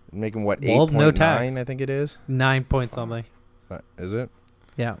 Making what? 8.9, no tax. I think it is. 9 point something. Is it?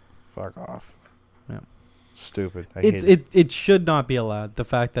 Yeah. Fuck off. Yeah. Stupid. It should not be allowed. The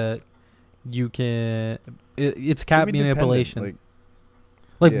fact that you can, it's cap manipulation.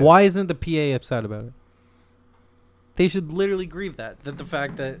 Why isn't the PA upset about it? They should literally grieve that the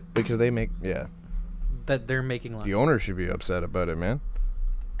fact that because they make that they're making less. The owner should be upset about it, man.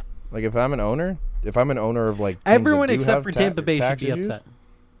 Like if I'm an owner of like everyone except for Tampa Bay should be upset.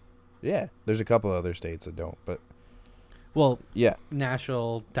 Yeah, there's a couple other states that don't, but yeah,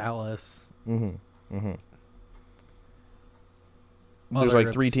 Nashville, Dallas. There's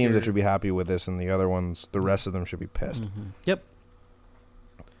like 3 teams that should be happy with this, and the other ones, the rest of them should be pissed. Yep.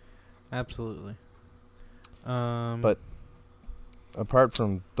 Absolutely. But apart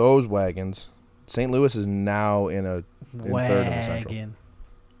from those wagons, St. Louis is now in third in the Central.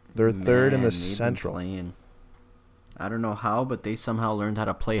 They're third in the Central. I don't know how, but they somehow learned how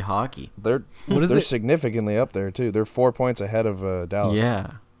to play hockey. They're significantly up there too. They're 4 points ahead of Dallas.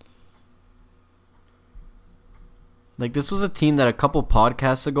 Yeah. Like, this was a team that a couple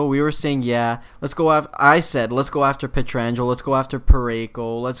podcasts ago we were saying, let's go after. I said, let's go after Pietrangelo, let's go after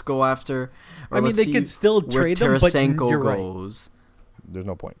Parayko, let's go after. They could still trade them, but you're goes. Right. There's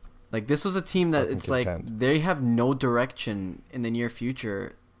no point. Like, this was a team that it's like they have no direction in the near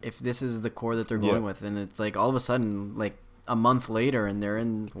future if this is the core that they're going with, and it's like all of a sudden, like a month later, and they're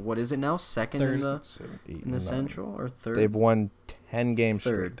in what is it now? Second in the Central or third? They've won 10 games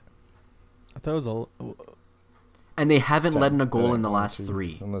straight. I thought it was and they haven't let in a goal in the last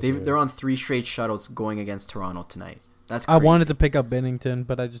 3. They're on 3 straight shutouts going against Toronto tonight. That's crazy. I wanted to pick up Binnington,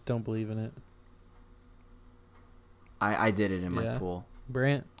 but I just don't believe in it. I did it in my pool.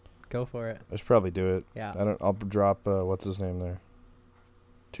 Brant, go for it. I should probably do it. Yeah. I'll drop what's his name there?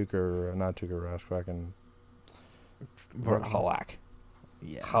 Not Tuukka Rask, fucking Halak.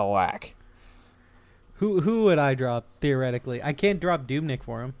 Yeah. Halak. Who would I drop theoretically? I can't drop Dubnyk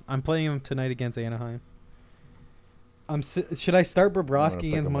for him. I'm playing him tonight against Anaheim. Should I start Bobrovsky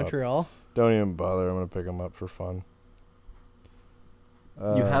against Montreal? Don't even bother. I'm gonna pick him up for fun.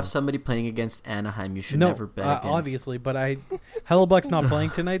 You have somebody playing against Anaheim. You should never bet against. Obviously, but Hellebuck's not playing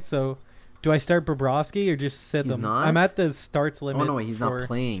tonight, so do I start Bobrovsky or just sit them? Not? I'm at the starts limit. Oh no, he's not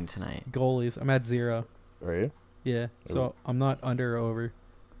playing tonight. Goalies, I'm at 0. Are you? Yeah, so I'm not under or over.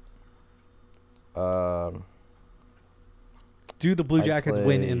 Do the Blue Jackets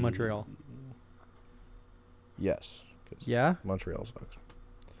win in Montreal? Yes. Yeah? Montreal sucks.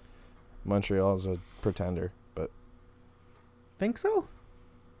 Montreal's a pretender, but... Think so?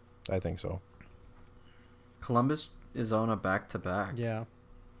 I think so. Columbus is on a back-to-back. Yeah.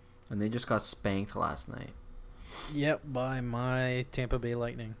 And they just got spanked last night. Yep, by my Tampa Bay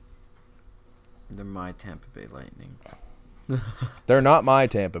Lightning. They're my Tampa Bay Lightning. They're not my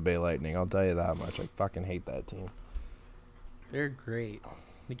Tampa Bay Lightning, I'll tell you that much. I fucking hate that team. They're great.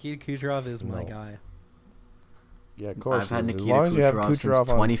 Nikita Kucherov is my guy. Yeah, of course. I've had Nikita Kucherov since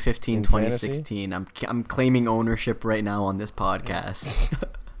 2015, 2016. I'm claiming ownership right now on this podcast.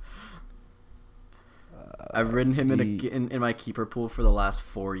 I've ridden him in my keeper pool for the last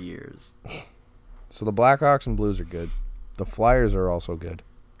 4 years. So the Blackhawks and Blues are good. The Flyers are also good.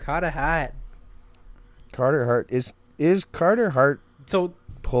 Carter Hart is Carter Hart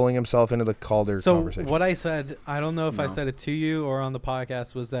pulling himself into the Calder conversation? So what I said, I don't know if I said it to you or on the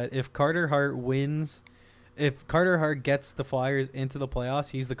podcast, was that if Carter Hart gets the Flyers into the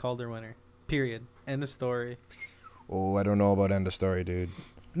playoffs, he's the Calder winner. Period. End of story. Oh, I don't know about end of story, dude.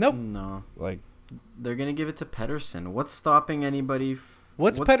 Nope. No. Like, they're gonna give it to Pettersson. What's stopping anybody?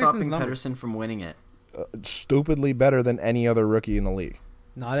 What's stopping Pettersson from winning it? Stupidly better than any other rookie in the league.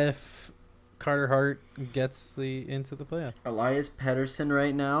 Not if Carter Hart gets into the playoff. Elias Pettersson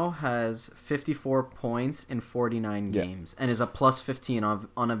right now has 54 points in 49 games and is a plus 15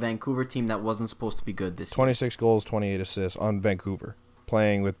 on a Vancouver team that wasn't supposed to be good this year. 26 goals, 28 assists on Vancouver,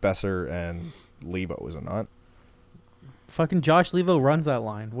 playing with Besser and Levo, is it not? Fucking Josh Levo runs that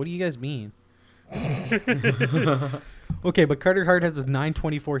line. What do you guys mean? Okay, but Carter Hart has a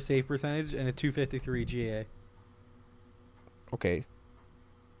 .924 save percentage and a .253 GA. Okay.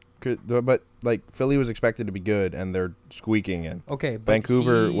 But like Philly was expected to be good, and they're squeaking in. Okay, but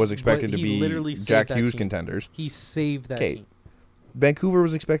Vancouver was expected to be Jack Hughes contenders. He saved that team. Vancouver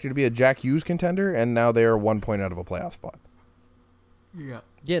was expected to be a Jack Hughes contender, and now they are 1 point out of a playoff spot.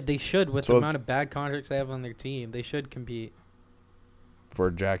 Yeah, they should. With the amount of bad contracts they have on their team, they should compete. For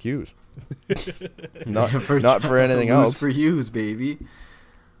Jack Hughes. not for anything else. For Hughes, baby.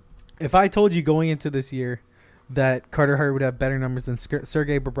 If I told you going into this year that Carter Hart would have better numbers than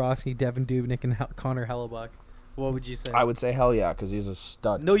Sergei Bobrovsky, Devin Dubnyk, and Connor Hellebuyck, what would you say? I would say hell yeah, because he's a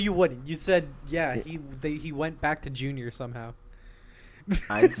stud. No, you wouldn't. You said he went back to junior somehow.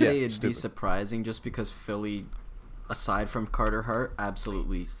 I'd say it'd be surprising just because Philly, aside from Carter Hart,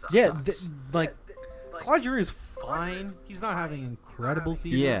 absolutely sucks. Yeah, Claude Giroux is fine. He's not having an incredible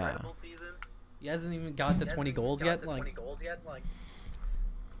season. Yeah. He hasn't even got to 20 goals yet.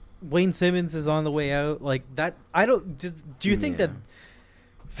 Wayne Simmons is on the way out. Like that, do you think that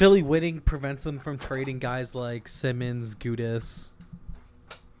Philly winning prevents them from trading guys like Simmons, Gudas?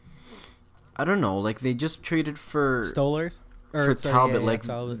 I don't know. Like they just traded for Stollers for Talbot.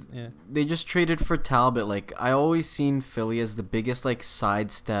 Talbot. Yeah. They just traded for Talbot. Like I always seen Philly as the biggest like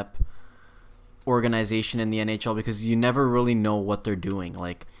sidestep organization in the NHL because you never really know what they're doing.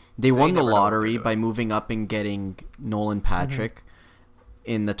 Like they won the lottery by moving up and getting Nolan Patrick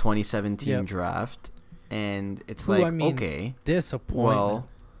in the 2017 draft, and it's okay, disappointment. Well,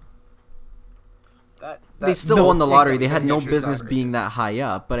 they still won the lottery. They had no business being that high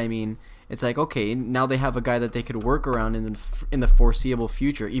up, but I mean, it's like okay, now they have a guy that they could work around in the foreseeable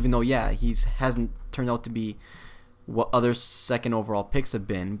future. Even though he hasn't turned out to be what other second overall picks have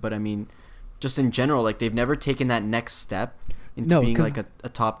been, but I mean, just in general, like they've never taken that next step into being like a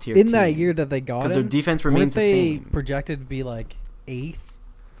top tier team. In that year that they got him, because their defense remains the same. Projected to be like 8th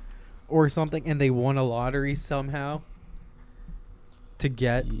or something, and they won a lottery somehow to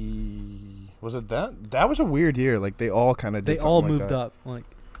get. Was it that? That was a weird year. Like they all kind of did. They all moved up. Like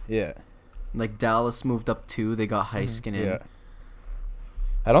like Dallas moved up 2. They got Heiskanen. Yeah.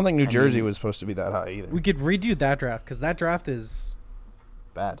 I don't think New Jersey was supposed to be that high either. We could redo that draft because that draft is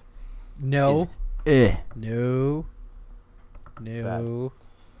bad. No. No. Bad.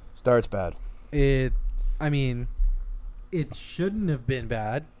 Starts bad. It shouldn't have been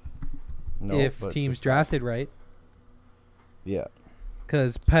bad if teams drafted right. Yeah.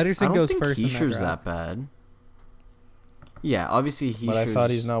 Because Pettersson goes first in that draft. that bad. Yeah, obviously But I thought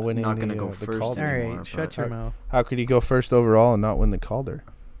he's not winning. Not going to go the first Calder. anymore. All right, shut your mouth. How could he go first overall and not win the Calder?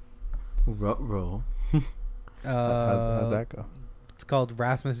 Ruh-roh. How'd that go? It's called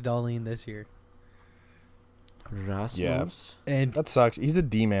Rasmus Dahlin this year. Rasmus? Yeah. And that sucks. He's a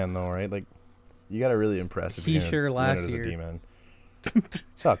D-man, though, right? Like, you got to really impress if you're going to win it as a D-man.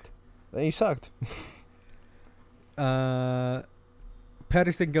 Sucked. He sucked. Pettersson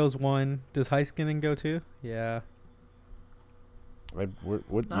goes 1. Does Heiskanen go 2? Yeah. What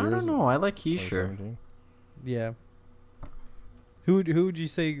I don't know. I like Heischer. Yeah. Who would you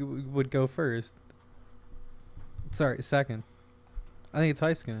say would go first? Sorry, second. I think it's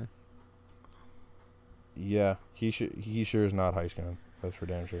Heiskanen. Yeah, he sure is not Heiskanen. That's for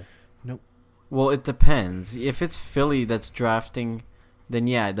damn sure. Nope. Well, it depends. If it's Philly that's drafting, then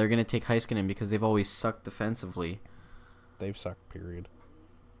yeah, they're gonna take Heiskanen because they've always sucked defensively. They've sucked. Period.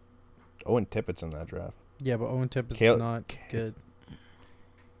 Owen Tippett's in that draft. Yeah, but Owen Tippett's not good.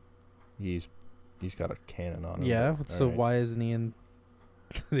 He's got a cannon on him. Yeah, so why isn't he in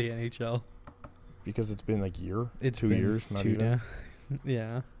the NHL? Because it's been like year. It's 2 years. Not 2 even. now.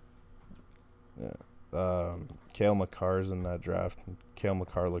 Yeah. Yeah. Cale Makar's in that draft. Cale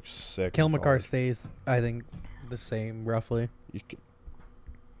Makar looks sick. Cale Makar stays, I think, the same roughly.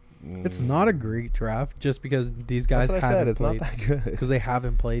 It's not a great draft just because these guys haven't played. It's not that good because they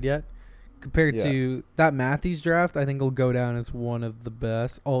haven't played yet. Compared to that Matthews draft, I think will go down as one of the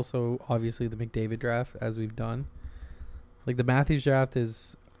best. Also, obviously, the McDavid draft, as we've done. Like, the Matthews draft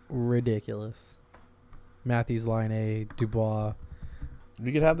is ridiculous. Matthews, Laine, Dubois.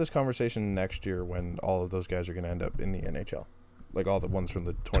 We could have this conversation next year when all of those guys are going to end up in the NHL. Like, all the ones from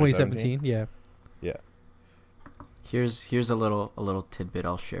the 2017? Yeah. Yeah. Here's a little tidbit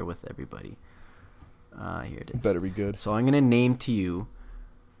I'll share with everybody. Here it is. Better be good. So I'm going to name to you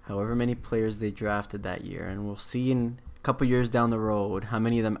however many players they drafted that year, and we'll see in a couple years down the road how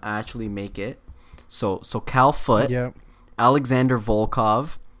many of them actually make it. So Cal Foote, Alexander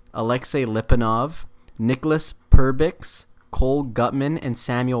Volkov, Alexei Lipanov, Nicholas Perbix, Cole Gutman, and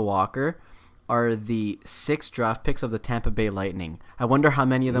Samuel Walker are the 6 draft picks of the Tampa Bay Lightning. I wonder how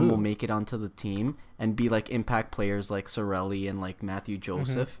many of them will make it onto the team and be like impact players like Cirelli and like Matthew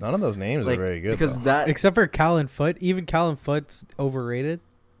Joseph. Mm-hmm. None of those names are very good because except for Callan Foote. Even Callan Foote's overrated.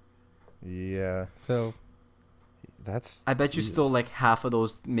 Yeah. So I bet you still like half of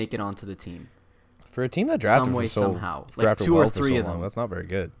those make it onto the team. For a team that drafted some way, somehow. Like 2 or 3 of them. That's not very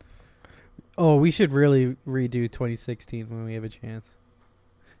good. Oh, we should really redo 2016 when we have a chance.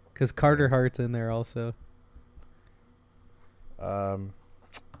 Because Carter Hart's in there also. What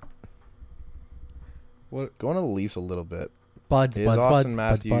going to the Leafs a little bit? Is Austin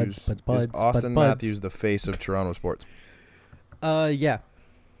Matthews the face of Toronto sports? Yeah.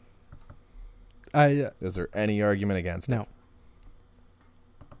 Is there any argument against it? No.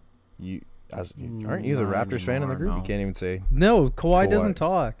 Aren't you the Raptors fan in the group? No. You can't even say. No, Kawhi doesn't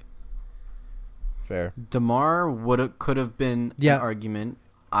talk. Fair. DeMar could have been an argument.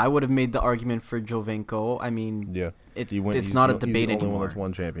 I would have made the argument for Jovinko. I mean, it's not a debate anymore. He's the only one that's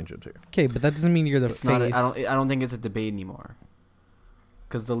won championships here. Okay, but that doesn't mean you're the face. I don't think it's a debate anymore.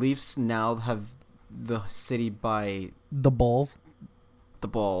 Because the Leafs now have the city by the balls.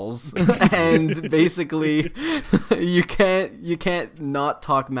 And basically you can't not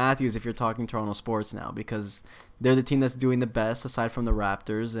talk Matthews if you're talking Toronto sports now, because they're the team that's doing the best aside from the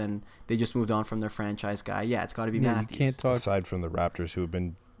Raptors, and they just moved on from their franchise guy. Yeah, it's got to be Matthews. You can't talk aside from the Raptors, who have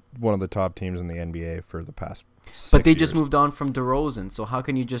been one of the top teams in the NBA for the past 6 But they years. just moved on from DeRozan, so how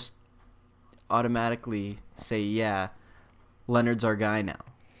can you just automatically say, yeah, Leonard's our guy now?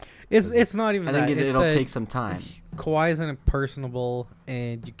 It's not even that. I think it'll take some time. Kawhi isn't personable,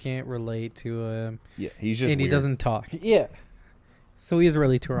 and you can't relate to him. Yeah, he's just and weird. He doesn't talk. Yeah. So he is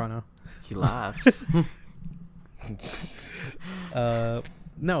really Toronto. He laughs.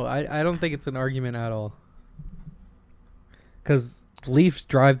 No, I don't think it's an argument at all. Because Leafs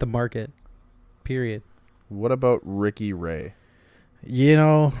drive the market. Period. What about Ricky Ray? You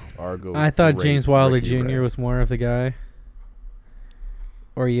know, I thought James Wilder Ricky Jr. Ray. was more of the guy.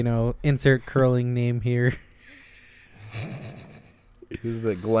 Or, insert curling name here. Who's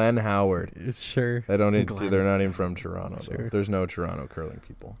the Glenn Howard? Sure. They're not even from Toronto. Sure. There's no Toronto curling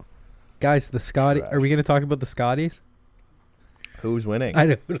people. Guys, the Scotty. Are we going to talk about the Scotties? Who's winning? I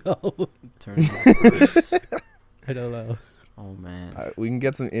don't know. I don't know. Oh man. We can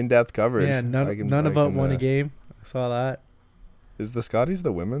get some in-depth coverage. Yeah, none about won a game. I saw that. Is the Scotties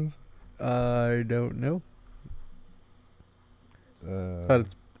the women's? I don't know.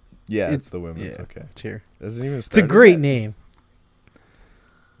 It's the women's. Yeah, okay. Sure. Doesn't even. It's a great name.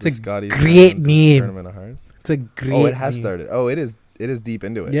 It's a Scotties great name. Tournament of Hearts. It's a great. Oh, it has started. Oh, it is. It is deep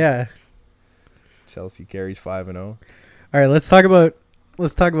into it. Yeah. Chelsea carries 5-0. All right, let's talk about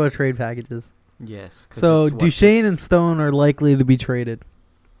trade packages. Yes. So Duchesne and Stone are likely to be traded,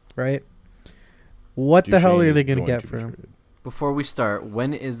 right? What the hell are they going to get for him? Before we start,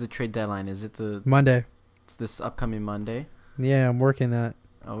 when is the trade deadline? Is it the Monday? It's this upcoming Monday. Yeah, I'm working that.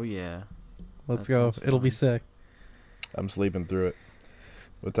 Oh yeah. Let's go. It'll be sick. I'm sleeping through it.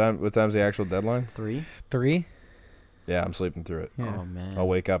 What time's the actual deadline? 3. 3? Yeah, I'm sleeping through it. Yeah. Oh man. I'll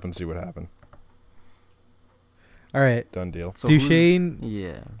wake up and see what happened. All right. Done deal. So Duchesne.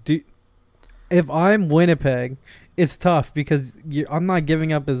 Yeah. If I'm Winnipeg, it's tough because I'm not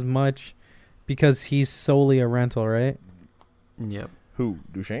giving up as much because he's solely a rental, right? Yep. Who?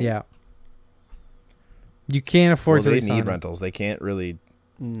 Duchesne? Yeah. You can't afford to they resign need him. rentals. They can't really.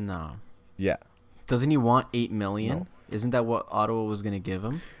 No. Yeah. Doesn't he want $8 million? No. Isn't that what Ottawa was going to give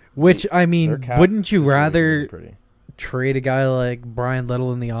him? Which, I mean, wouldn't you rather pretty. trade a guy like Brian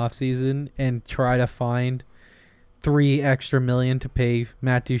Little in the offseason and try to find $3 extra million to pay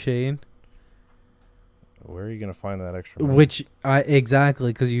Matt Duchesne? Where are you going to find that extra money? Which,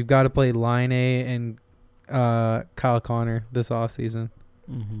 exactly, because you've got to play Line A and Kyle Connor this offseason.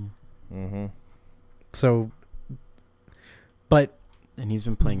 Mm-hmm. Mm-hmm. So, but... And he's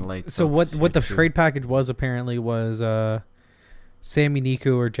been playing late. So what the trade package was apparently was Sammy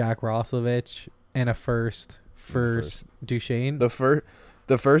Niku or Jack Roslovich and a first Duchesne. The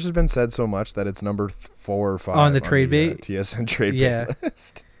first has been said so much that it's number 4 or 5 on the trade bait TSN trade bait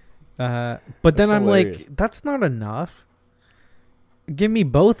list. But then I'm hilarious. Like, that's not enough. Give me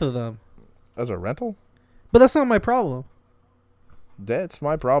both of them as a rental. But that's not my problem. That's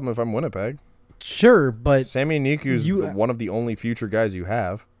my problem if I'm Winnipeg. Sure, but Sammy Niku's one of the only future guys you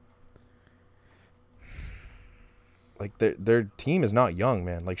have. Like their team is not young,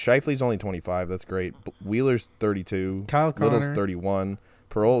 man. Like Scheifele's only 25. That's great. Wheeler's 32. Kyle Connor. Little's 31.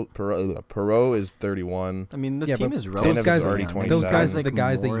 Perot is 31. I mean, the team is relatively those guys already 27. Those guys are the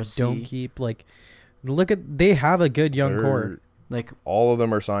guys Morrissey. That you don't keep. Like, they have a good young core. Like all of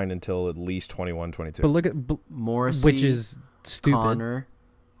them are signed until at least 21, 22. But look at Morrissey, which is stupid. Connor,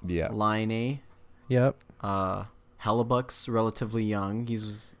 yeah, Line A. Yep. Hellebuck's relatively young.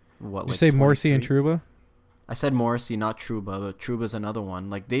 He's what? Did you say 23? Morrissey and Trouba? I said Morrissey, not Trouba. But Trouba's another one.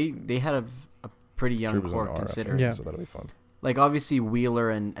 Like they had a pretty young Trouba's core considering. Yeah. So that'll be fun. Like obviously Wheeler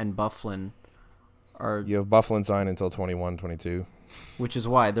and Byfuglien are. You have Byfuglien signed until 21, 22. which is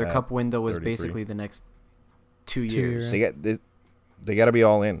why their cup window is basically the next 2 years. They got to be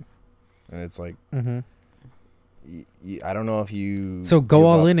all in, and it's like, I don't know if you. So go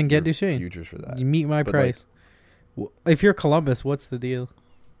all in and get Duchesne. Futures for that. You meet my price. If you're Columbus, what's the deal?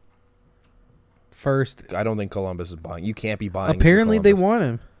 First, I don't think Columbus is buying. You can't be buying. Apparently, they want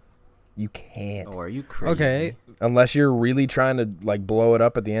him. You can't. Oh, are you crazy? Okay. Unless you're really trying to like blow it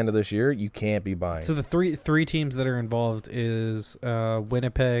up at the end of this year, you can't be buying. So the three teams that are involved is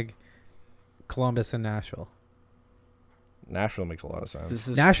Winnipeg, Columbus, and Nashville. Nashville makes a lot of sense.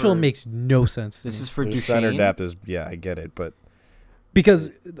 Nashville makes no sense. This is for Duchesne. Center depth is I get it, but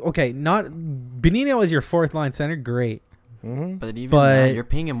because not Bonino is your fourth line center, great. Mm-hmm. But even that, you're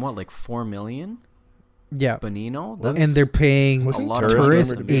paying him what, like $4 million? Yeah, Bonino, and they're paying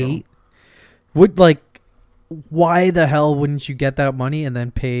Turris $8. Would why the hell wouldn't you get that money and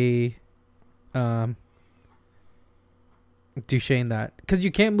then pay Duchesne that? Because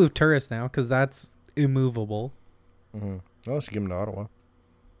you can't move Turris now because that's immovable. Mm-hmm. Well, let's give him to Ottawa.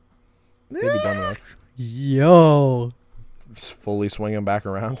 They'd be done enough. Yo, just fully swing him back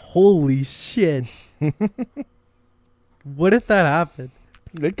around. Holy shit! What if that happened?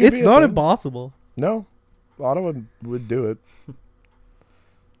 It's not impossible. No, Ottawa would do it.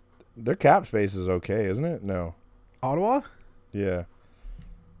 Their cap space is okay, isn't it? No. Ottawa? Yeah.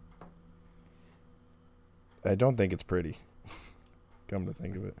 I don't think it's pretty. Come to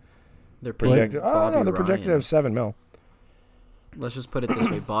think of it. They're projected. They're projected to have $7 million. Let's just put it this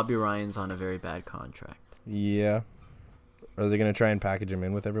way: Bobby Ryan's on a very bad contract. Yeah. Are they going to try and package him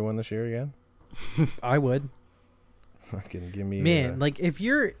in with everyone this year again? I would. Fucking give me. Man, if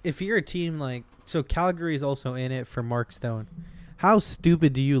you're a team so Calgary is also in it for Mark Stone. How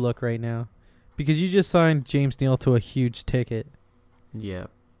stupid do you look right now? Because you just signed James Neal to a huge ticket. Yeah.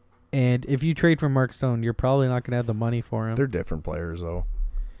 And if you trade for Mark Stone, you're probably not going to have the money for him. They're different players, though.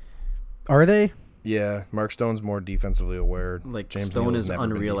 Are they? Yeah. Mark Stone's more defensively aware. James Stone is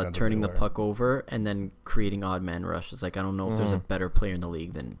unreal at turning the puck over and then creating odd man rushes. I don't know if there's a better player in the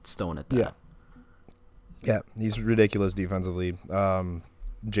league than Stone at that. Yeah. Yeah, he's ridiculous defensively.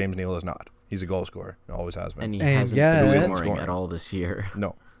 James Neal is not. He's a goal scorer. Always has been. And he hasn't been scoring at all this year.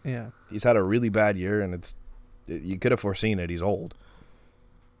 No. Yeah. He's had a really bad year, and you could have foreseen it. He's old.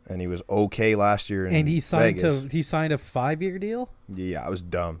 And he was okay last year in Vegas. He signed a 5-year deal? Yeah, it was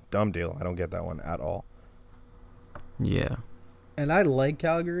dumb. Dumb deal. I don't get that one at all. Yeah. And I like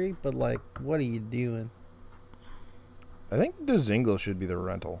Calgary, but, what are you doing? I think Dzingel should be the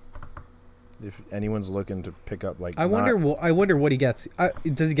rental. If anyone's looking to pick up, I wonder what he gets.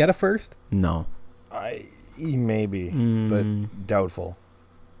 Does he get a first? No. He may be, but doubtful.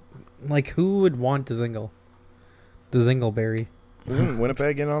 Who would want Dzingel? Dzingleberry. Isn't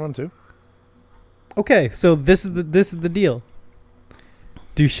Winnipeg in on him too? Okay, so this is the deal.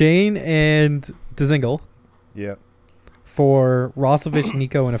 Duchesne and Dzingel. Yeah. For Rosovich,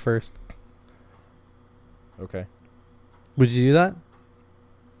 Nico, and a first. Okay. Would you do that?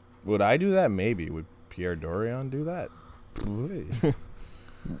 Would I do that? Maybe. Would Pierre Dorion do that?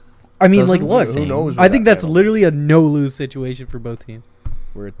 I mean, look. Who knows? I think that's literally a no-lose situation for both teams.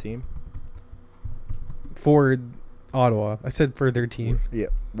 We're a team. For Ottawa, I said for their team.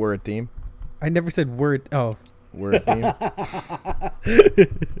 We're a team. I never said we're. We're a team.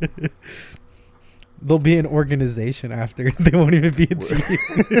 They'll be an organization after. They won't even be a team.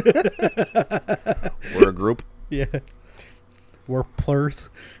 We're a group. Yeah. We're plurs.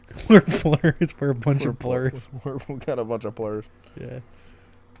 We're plurs. We're a bunch of plurs. We got a bunch of plurs. Yeah.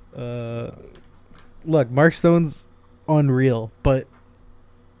 Look, Mark Stone's unreal, but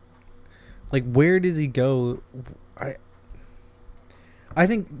where does he go? I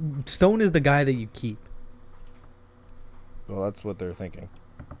think Stone is the guy that you keep. Well, that's what they're thinking.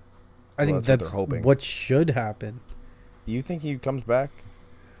 I think that's what should happen. You think he comes back?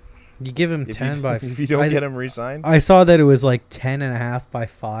 You give him 10 by 5. If you don't get him re-signed? I saw that it was 10.5 by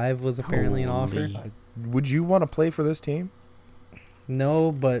 5 was apparently an offer. Would you want to play for this team?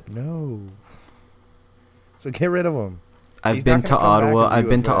 No, but... No. So get rid of him. I've been to Ottawa. I've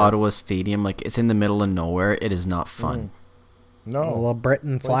been to Ottawa Stadium. It's in the middle of nowhere. It is not fun. No. Well,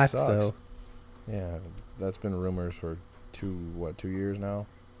 Breton Flats, though. Yeah, that's been rumors for 2 years now?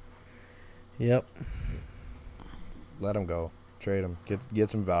 Yep. Let him go. Trade him. Get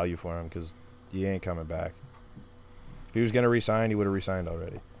some value for him because he ain't coming back. If he was going to resign, he would have resigned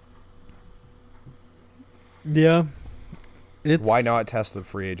already. Yeah. Why not test the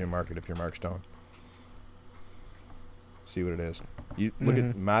free agent market if you're Mark Stone? See what it is. You look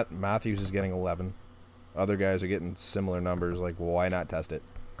at Matthews is getting 11. Other guys are getting similar numbers. Why not test it?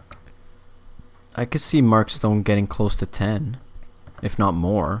 I could see Mark Stone getting close to 10. if not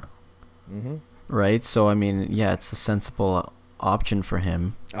more. Mm-hmm. Right? So, I mean, yeah, it's a sensible option for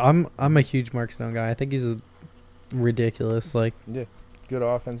him. I'm a huge Mark Stone guy. I think he's ridiculous. Like, yeah, good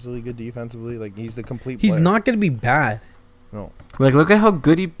offensively, good defensively. Like, he's the complete He's player. not going to be bad. No. Like, look at how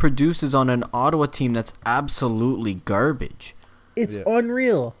good he produces on an Ottawa team that's absolutely garbage. It's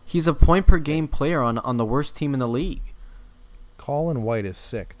unreal. He's a point-per-game player on the worst team in the league. Colin White is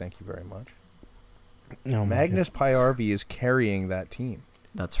sick. Thank you very much. Oh Magnus Paajarvi is carrying that team.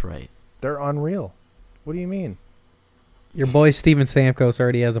 That's right. They're unreal. What do you mean? Your boy Steven Stamkos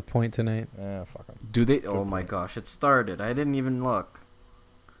already has a point tonight. Fuck him. Do they? Oh my gosh, it started. I didn't even look.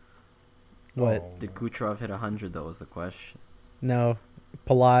 What? Did Kucherov hit 100, though, is the question. No.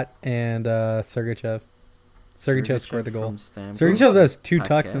 Palat and Sergachev. Sergachev scored the goal. Sergachev has 2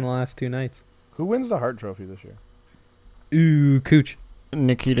 tucks in the last 2 nights. Who wins the Hart Trophy this year? Ooh, Kuch.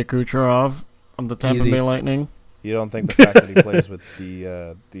 Nikita Kucherov of the Tampa Bay Lightning. You don't think the fact that he plays with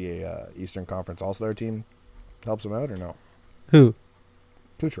the Eastern Conference All-Star team helps him out or no? Who?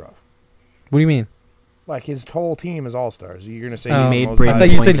 Kucherov. What do you mean? Like, his whole team is All-Stars. You're going to say he made I Braden thought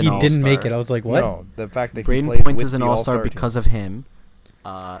you said Point he an didn't all-star. make it. I was like, what? No, the fact that Braden he plays Point with is an the all-star All-Star because team. of him.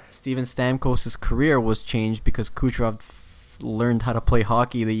 Steven Stamkos' career was changed because Kucherov learned how to play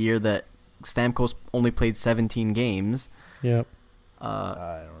hockey the year that Stamkos only played 17 games. Yep.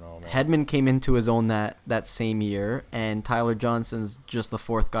 I don't know, man. Hedman came into his own that same year, and Tyler Johnson's just the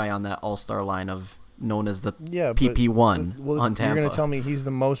 4th guy on that all-star line known as the PP1 on Tampa. You're going to tell me he's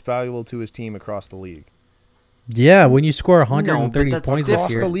the most valuable to his team across the league? Yeah, when you score 130 that's points this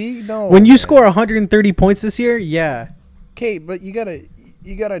Across year. the league? No. When you score 130 points this year, yeah. Okay, but you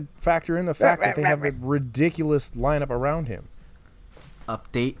gotta factor in the fact that they have a ridiculous lineup around him.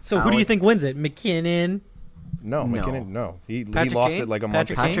 Update. So who do you think wins it? McKinnon? No, No. McKinnon. No, he Patrick lost Kane? it like a month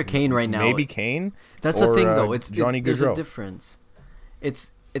ago. Patrick Kane right now. Maybe Kane. That's or, the thing, though. It's Johnny there's a Gaudreau. difference.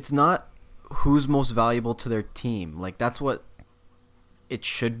 It's not who's most valuable to their team. Like, that's what it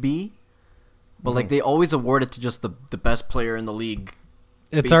should be. But like, they always award it to just the best player in the league.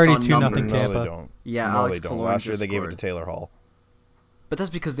 It's based already on 2-0 numbers. No, Tampa. they don't. Yeah, no, Alex they don't. Killorn Last year just they gave it to scored. Taylor Hall. But that's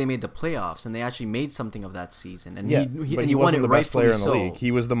because they made the playoffs and they actually made something of that season. And Yeah, he but he won it wasn't the best player in the rightfully league. so.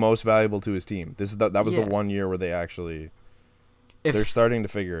 He was the most valuable to his team. That was Yeah. the one year where they actually If they're starting to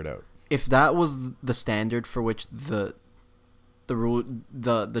figure it out. if that was the standard for which the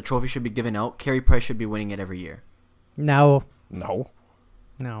trophy should be given out, Carey Price should be winning it every year. No. No,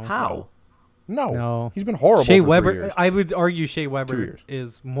 How? no, he's been horrible. Shea for 3 Weber. years. I would argue Shea 2 Weber years.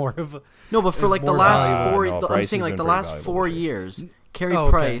 is more of a... No, but for Is like the more last valuable. 4, No, I'm Price saying has like the been very last valuable 4 this year. years, Carey Oh,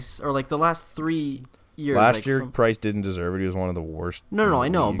 okay. Price, or like the last 3 years. Last like year, from, Price didn't deserve it. He was one of the worst. No, I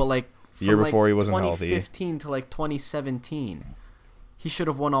in the know, league. but like The year from, before like, he wasn't healthy. 2015 to like 2017, he should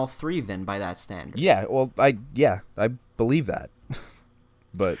have won all 3 then by that standard. Yeah, well, I believe that.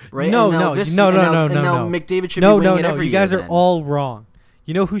 But Right? No, And now no, this- no, and no, now- no, and no, now no. McDavid should be winning it every You year. guys are then. all wrong.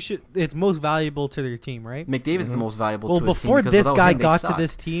 You know who should... It's most valuable to their team, right? McDavid's the most valuable Well, to his team before because this without guy him, they got to suck.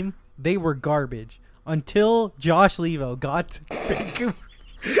 this team, they were garbage. Until Josh Levo got to Vancouver.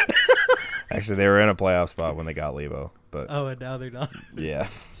 actually, they were in a playoff spot when they got Levo. But Oh, and now they're not. yeah,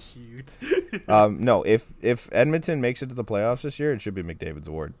 Shoot. no. If Edmonton makes it to the playoffs this year, it should be McDavid's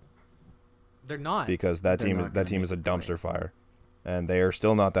award They're not. because that They're team not gonna is a make the dumpster fire, and they are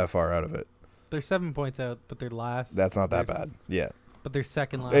still not that far out of it. They're 7 points out, but they're last. That's not that They're bad. Yeah, But they're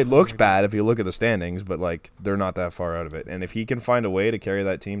second last. it on looks their bad if you look at the standings, but like they're not that far out of it. And if he can find a way to carry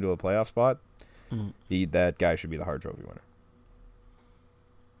that team to a playoff spot, that guy should be the Hart Trophy winner.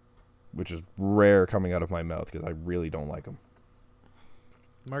 Which is rare coming out of my mouth because I really don't like him.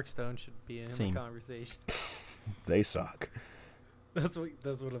 Mark Stone should be in Same. the conversation. They suck. That's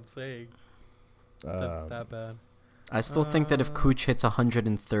what I'm saying. That's that bad. I still think that if Kuch hits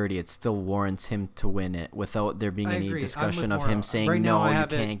 130, it still warrants him to win it without there being I any agree. discussion I'm of with him Mora. saying, right now, no, I you have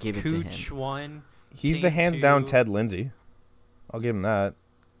can't give it to Kuch him. 1. He's the Kane hands down 2. Ted Lindsay. I'll give him that.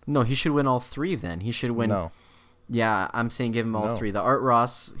 No, he should win all 3 then. He should win. No. Yeah, I'm saying give him all No. 3. The Art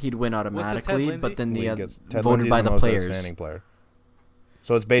Ross, he'd win Ted automatically, Lindsay? but then the Ted voted Lindsay's by the the most players. outstanding player.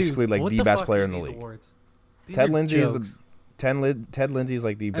 So it's basically Dude, like what the best fuck player are in the these league. awards? These Ted are Lindsay jokes. is Ted Lindsay is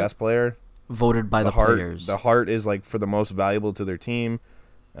like the best player. Voted by the Hart, players. The Hart is like for the most valuable to their team,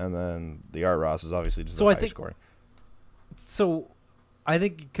 and then the Art Ross is obviously just the highest scoring. So, I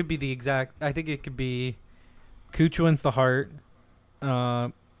think it could be the exact. I think it could be, Kuch wins the Hart.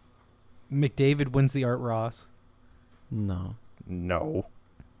 McDavid wins the Art Ross. No. No.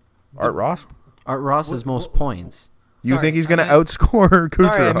 Art Ross? Art Ross is most points. You Sorry, think he's gonna I meant- outscore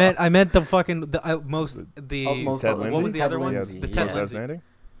Kucherov? Sorry, I meant the fucking most the. Most Ted what Lindsay? was the other one? Lindsay, The yeah. Ted Most Lindsay. outstanding?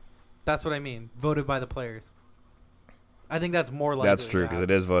 That's what I mean. Voted by the players. I think that's more likely. That's true because it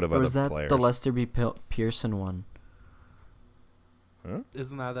is voted by the players. Or is that the Lester B. Pearson one? Huh?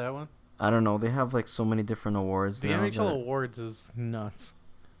 Isn't that one? I don't know. They have like so many different awards. The NHL awards is nuts.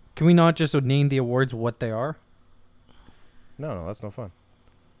 Can we not just name the awards what they are? No, that's no fun.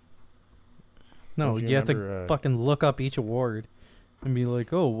 No, you have to fucking look up each award and be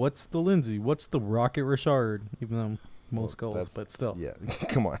like, oh, what's the Lindsay? What's the Rocket Richard? Even though most goals, but still. Yeah,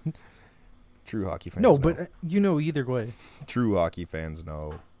 come on. True hockey fans know. But either way. True hockey fans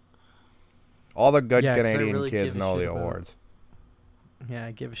know. All the good Canadian really kids know the awards. Yeah,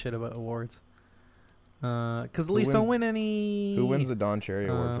 I give a shit about awards. Because the Leafs don't win any. Who wins the Don Cherry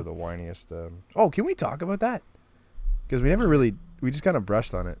Award for the whiniest? Can we talk about that? Because we just kind of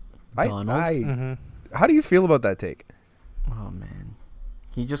brushed on it. Donald? How do you feel about that take? Oh, man.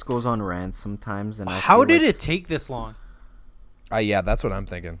 He just goes on rants sometimes. And how did it take this long? Yeah, that's what I'm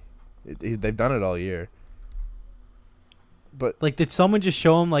thinking. They've done it all year. But like, did someone just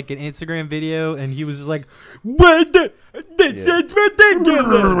show him like an Instagram video and he was just like, "This is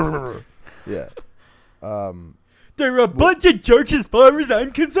ridiculous." Yeah. They're a bunch of jerks as far as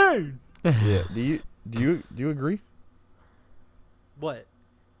I'm concerned. Yeah. Do you agree? What?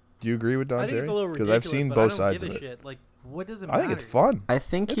 Do you agree with Don Cherry? I think it's a little ridiculous. Because I've seen both sides of it. Shit. Like, what does it matter? I think it's fun. I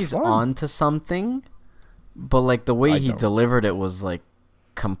think he's on to something, but like the way he delivered it was like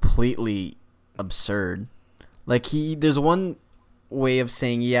completely absurd. Like there's one way of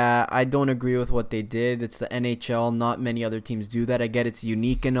saying, yeah, I don't agree with what they did. It's the NHL. Not many other teams do that. I get it's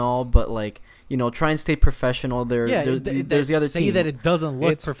unique and all, but like, try and stay professional. There's the other team. Say that it doesn't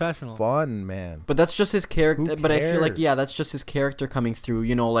look professional. Fun, man. But that's just his character. But I feel like, that's just his character coming through.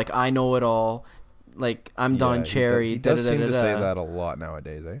 Like, I know it all. Like, I'm Don Cherry. He does seem to say that a lot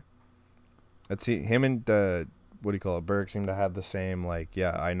nowadays, eh? Let's see, him and Burke seem to have the same, like,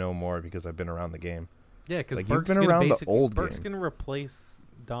 I know more because I've been around the game. Yeah, because like, you've been around the old Burke's going to replace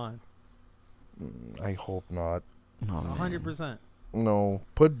Don. I hope not. 100%. No,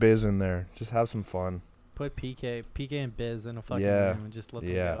 put Biz in there. Just have some fun. Put PK and Biz in a fucking room and just let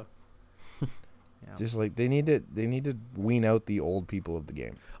them go. Just like they need to wean out the old people of the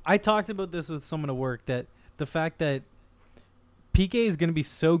game. I talked about this with someone at work, that the fact that PK is going to be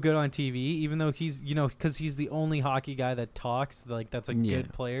so good on TV, even though he's because he's the only hockey guy that talks, like, that's a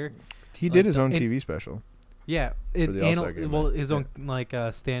good player. He did his own TV special. Yeah, his own like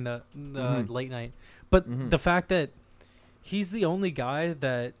stand up late night. But the fact that he's the only guy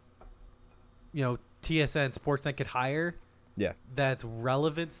that TSN Sportsnet could hire. Yeah, that's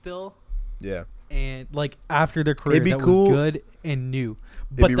relevant still. Yeah, and like after their career, that was good and new.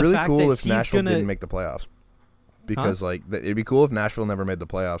 But it'd be really cool if Nashville didn't make the playoffs. Because it'd be cool if Nashville never made the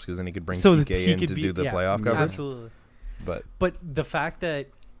playoffs, because then he could bring PK in to do the playoff coverage. Absolutely. But the fact that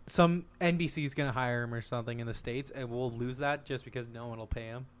some NBC is going to hire him or something in the States, and we'll lose that just because no one will pay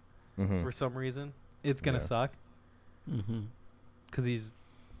him for some reason, it's going to suck. Because he's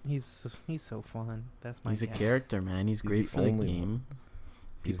so fun. That's my. He's a character, man. He's great for the game.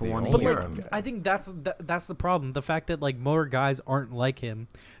 People want to hear him. I think that's the problem. The fact that like more guys aren't like him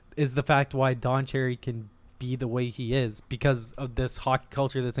is the fact why Don Cherry can be the way he is, because of this hockey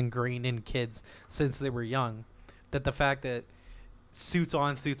culture that's ingrained in kids since they were young. That the fact that suits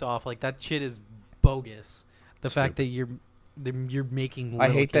on, suits off, like that shit is bogus. The fact that you're making. I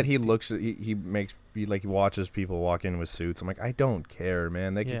hate that he watches people walk in with suits. I'm like, I don't care,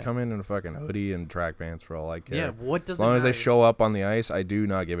 man. They can come in a fucking hoodie and track pants for all I care. Yeah, what does as long as they show up on the ice, I do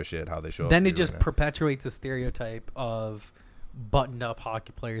not give a shit how they show up. Then it just perpetuates a stereotype of buttoned up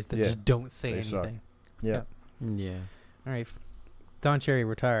hockey players that just don't say anything. Suck. Yeah. All right, Don Cherry,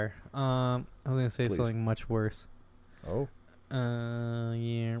 retire. I was gonna say something much worse. Oh.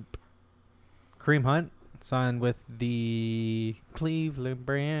 Yeah. Kareem Hunt signed with the Cleveland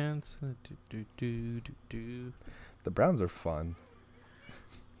Browns. The Browns are fun.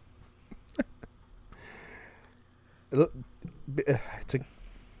 I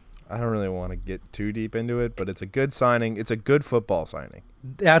don't really want to get too deep into it, but it's a good signing. It's a good football signing.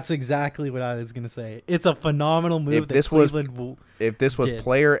 That's exactly what I was going to say. It's a phenomenal move if this was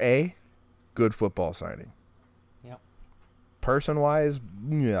player A, good football signing. Yep. Person-wise,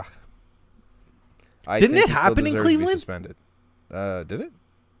 yeah. Didn't it happen in Cleveland? To be suspended. Did it?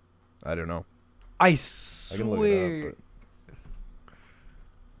 I don't know. I swear. I can look it up,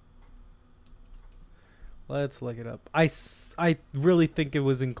 let's look it up. I really think it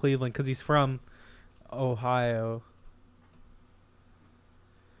was in Cleveland because he's from Ohio.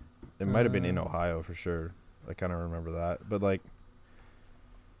 It might have been in Ohio for sure. I kind of remember that. But, like,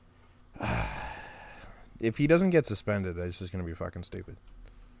 if he doesn't get suspended, it's just going to be fucking stupid.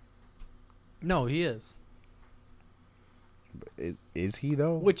 No, he is. Is he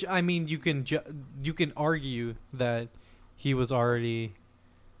though? Which I mean, you can argue that he was already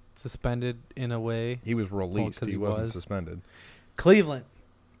suspended in a way. He was released. He wasn't suspended. Cleveland.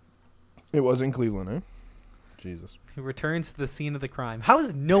 It was in Cleveland, eh? Jesus. He returns to the scene of the crime. How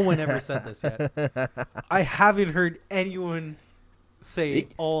has no one ever said this yet? I haven't heard anyone say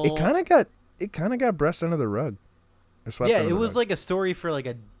it. It kind of got brushed under the rug. Yeah, it was like a story for like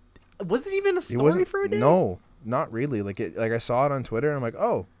a. Was it even a story for a day? No, not really. Like I saw it on Twitter and I'm like,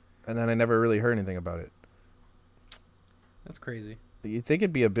 oh, and then I never really heard anything about it. That's crazy. You'd think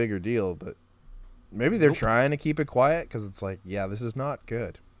it'd be a bigger deal, but maybe they're trying to keep it quiet because it's like, yeah, this is not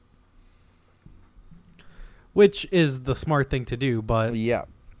good. Which is the smart thing to do, but yeah,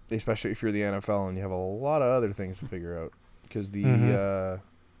 especially if you're the NFL and you have a lot of other things to figure out. Because the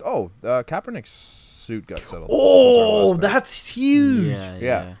Kaepernick's suit got settled. Oh, that's huge.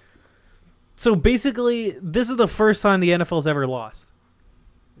 Yeah. So basically, this is the first time the NFL's ever lost.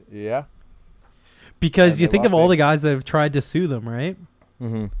 Yeah. Because you think of all the guys that have tried to sue them, right?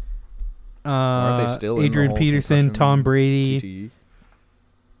 Mm-hmm. Aren't they still Adrian Peterson, Tom Brady. CTE?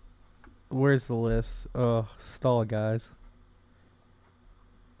 Where's the list? Oh, stall guys.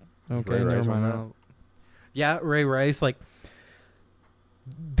 Okay, never mind. Yeah, Ray Rice. Like,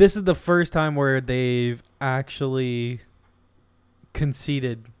 this is the first time where they've actually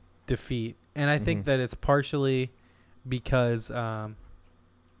conceded defeat. And I think that it's partially because they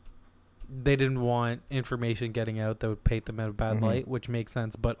didn't want information getting out that would paint them in a bad light, which makes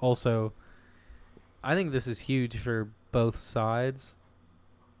sense. But also, I think this is huge for both sides.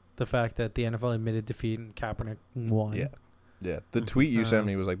 The fact that the NFL admitted defeat and Kaepernick won. Yeah. The tweet you sent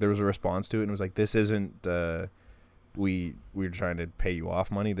me was like, there was a response to it and it was like, this isn't we're trying to pay you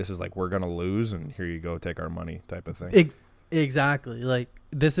off money. This is like, we're going to lose and here you go, take our money type of thing. Exactly. Like,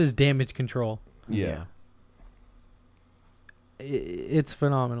 this is damage control. Yeah. It's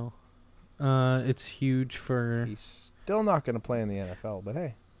phenomenal. It's huge for... He's still not going to play in the NFL, but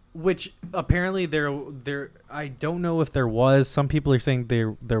hey. Which apparently there I don't know if there was. Some people are saying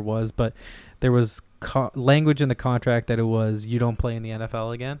there was, but there was language in the contract that it was you don't play in the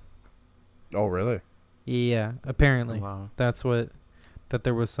NFL again. Oh, really? Yeah, apparently. Oh, wow. That's that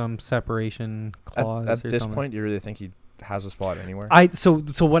there was some separation clause. At this point, do you really think he has a spot anywhere? So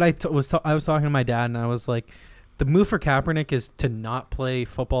what I was talking to my dad and I was like, the move for Kaepernick is to not play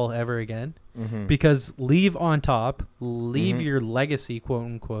football ever again, because leave on top, leave your legacy, quote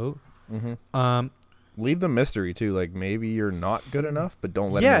unquote. Leave the mystery too. Like, maybe you're not good enough, but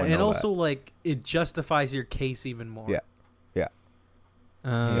don't let anyone know and also that. like it justifies your case even more. Yeah.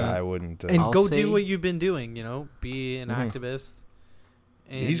 I wouldn't. And go do what you've been doing. You know, be an activist.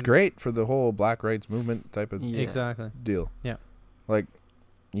 And he's great for the whole Black rights movement type of deal. Yeah, like.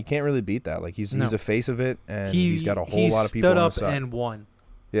 You can't really beat that. Like, he's a face of it, and he's got a whole lot of people on his side. He stood up and won.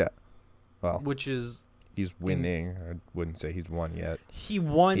 Yeah. Well, which is... He's winning. I wouldn't say he's won yet. He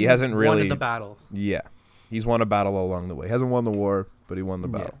won He hasn't really, one of the battles. Yeah. He's won a battle along the way. He hasn't won the war, but he won the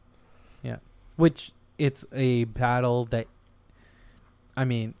battle. Yeah. Which, it's a battle that... I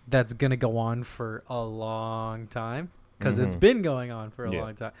mean, that's going to go on for a long time. Because it's been going on for a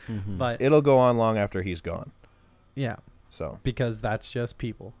long time. But it'll go on long after he's gone. Yeah. So because that's just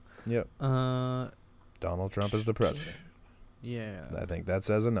people. Yep. Donald Trump is the president. Yeah. I think that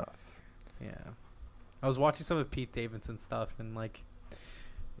says enough. Yeah. I was watching some of Pete Davidson stuff and like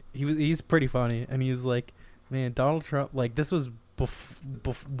he's pretty funny and he was like, man, Donald Trump, like this was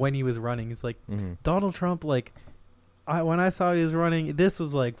when he was running. He's like, Donald Trump, like when I saw he was running, this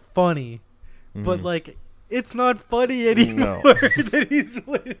was like funny. But like it's not funny anymore that he's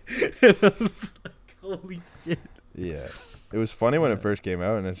winning. And I was like, holy shit. Yeah, it was funny when it first came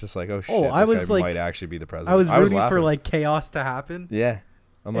out, and it's just like, oh shit, this guy might actually be the president. I was rooting for like chaos to happen. Yeah,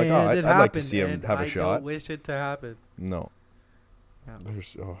 I'm like, I'd like to see him have a shot. I don't wish it to happen. No.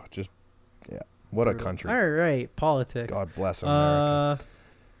 Yeah. What a country. All right, politics. God bless America.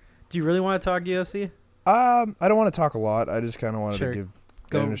 Do you really want to talk UFC? I don't want to talk a lot. I just kind of wanted to give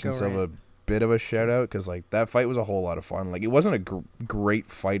Anderson Silva a bit of a shout out because like that fight was a whole lot of fun. Like it wasn't a great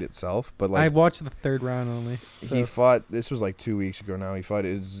fight itself, but like I watched the third round only. So. He fought. This was like 2 weeks ago now. He fought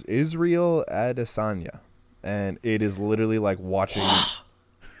Israel Adesanya, and it is literally like watching.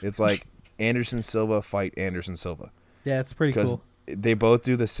 It's like Anderson Silva fight Anderson Silva. Yeah, it's pretty cool. They both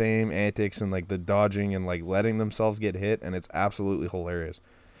do the same antics and like the dodging and like letting themselves get hit, and it's absolutely hilarious.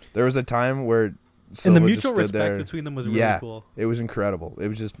 There was a time where. Silva and the mutual respect between them was really cool. It was incredible. It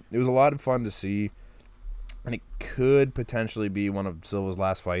was a lot of fun to see, and it could potentially be one of Silva's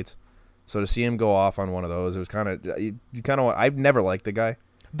last fights. So to see him go off on one of those, it was kind of you kind of. I've never liked the guy.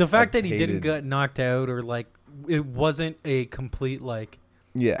 The fact that he didn't get knocked out or like it wasn't a complete like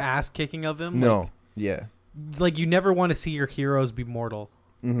ass kicking of him. No. Like, yeah. Like you never want to see your heroes be mortal.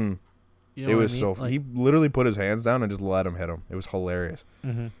 Mm-hmm. You know it was so he literally put his hands down and just let him hit him. It was hilarious.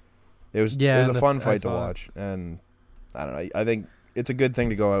 Mm-hmm. It was a fun fight to watch, and I don't know. I think it's a good thing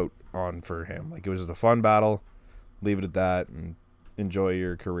to go out on for him. Like it was just a fun battle. Leave it at that, and enjoy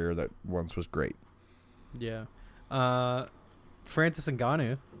your career that once was great. Yeah. Francis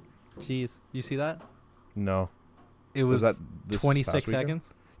Ngannou. Jeez, you see that? No. It was that 26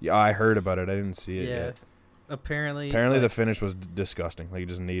 seconds. Yeah, I heard about it. I didn't see it yet. Apparently the finish was disgusting. Like you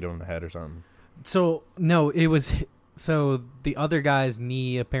just kneed him in the head or something. So no, it was. So the other guy's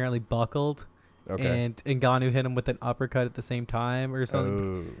knee apparently buckled, and Ngannou hit him with an uppercut at the same time or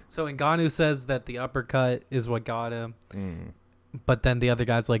something. Oh. So Ngannou says that the uppercut is what got him, but then the other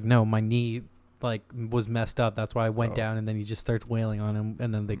guy's like, "No, my knee like was messed up. That's why I went down." And then he just starts wailing on him,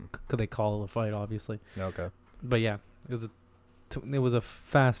 and then they call the fight, obviously. Okay. But yeah, it was a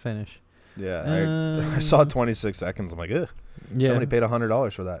fast finish. Yeah, I saw 26 seconds. I'm like, ugh. Yeah. Somebody paid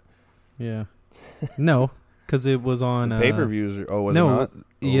 $100 for that. Yeah. No. Because it was on pay-per-views. Was it not?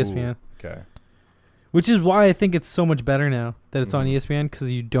 ESPN. Oh, okay. Which is why I think it's so much better now that it's on ESPN,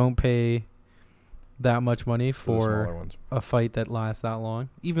 because you don't pay that much money for a fight that lasts that long,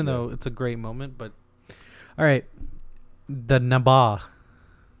 even though it's a great moment. But all right, the Naba.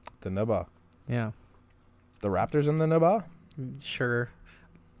 Yeah. The Raptors in the Naba? Sure.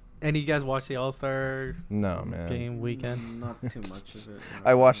 Any of you guys watch the All-Star game weekend? Not too much of it.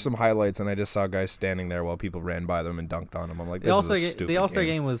 I watched some highlights, and I just saw guys standing there while people ran by them and dunked on them. I'm like, this is a stupid the All-Star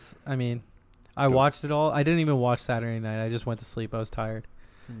game was, I watched it all. I didn't even watch Saturday night. I just went to sleep. I was tired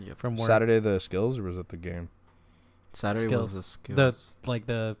from work. Saturday the skills, or was it the game? Saturday was the skills.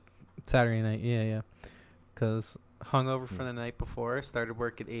 The Saturday night, yeah. Because hungover from the night before, started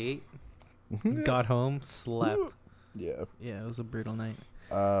work at 8, got home, slept. Yeah. Yeah, it was a brutal night.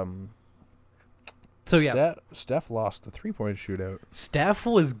 Steph lost the 3-point shootout. Steph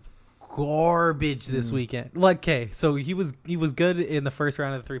was garbage this weekend. Like, okay, so he was good in the first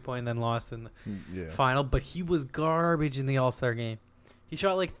round of the 3-point and then lost in the final, but he was garbage in the All-Star game. He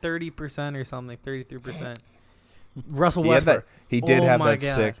shot like 30% or something, 33%. Russell Westbrook. He did have that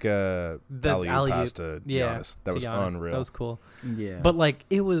sick alley-oop pass to Giannis. That was unreal. That was cool. Yeah. But like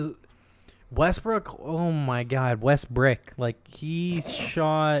it was Westbrook, oh my God, Westbrick. Like he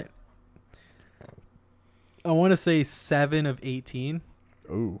shot, I want to say 7 of 18.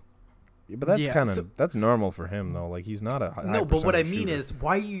 Ooh. Yeah, but that's that's normal for him though. Like he's not a high but what I mean is,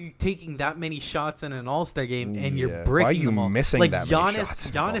 why are you taking that many shots in an All-Star game and you're breaking why are you them all? Missing like that many shots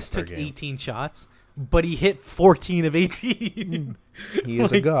Giannis took game. 18 shots, but he hit 14 of 18. He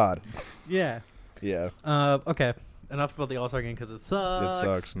is a god. Yeah. Yeah. Okay. Enough about the All-Star game because it sucks. It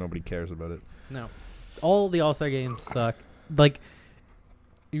sucks. Nobody cares about it. No. All the All-Star games suck. Like,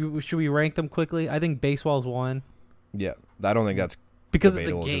 should we rank them quickly? I think baseball's 1. Yeah. I don't think that's because it's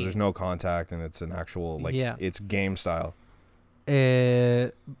a game. Because there's no contact and it's an actual, it's game style.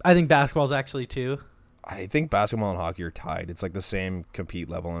 I think basketball's actually 2. I think basketball and hockey are tied. It's like the same compete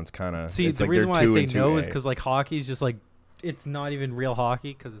level, and it's kind of... See, the reason why I say no is because, like, hockey's just, like, it's not even real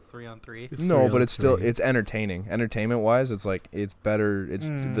hockey because it's 3-on-3. No, but it's still, it's entertaining. Entertainment-wise, it's, like, it's better. It's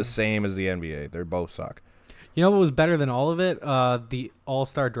the same as the NBA. They both suck. You know what was better than all of it? The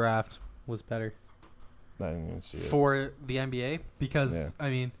All-Star draft was better. I didn't even see it. For the NBA because,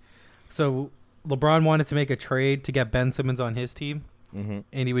 so LeBron wanted to make a trade to get Ben Simmons on his team, and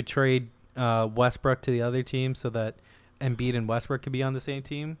he would trade Westbrook to the other team so that Embiid and Westbrook could be on the same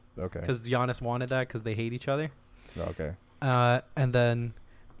team. Okay. Because Giannis wanted that because they hate each other. Okay. And then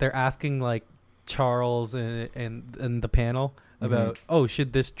they're asking like Charles and the panel about,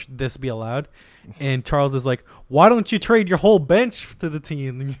 should this be allowed? And Charles is like, why don't you trade your whole bench to the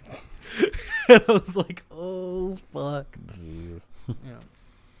team? And I was like, oh fuck. Jesus. Yeah.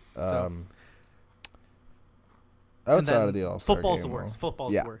 Outside of the All-Star football's game, the worst.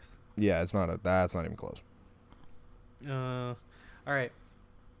 Football's the worst. Yeah, it's not. That's not even close. All right.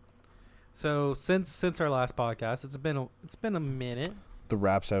 So since our last podcast, it's been a minute. The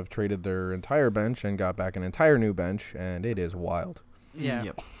Raps have traded their entire bench and got back an entire new bench, and it is wild. Yeah.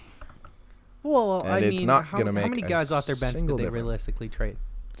 Yep. Well, and it's not gonna make how many guys off their bench did they realistically trade?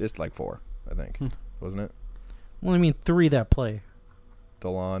 Just like 4, I think, wasn't it? Well, I mean 3 that play.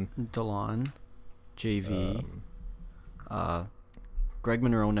 DeLon, JV. Greg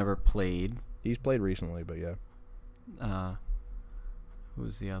Monroe never played. He's played recently, but yeah.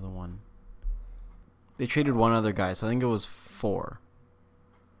 Who's the other one? They traded one other guy, so I think it was 4.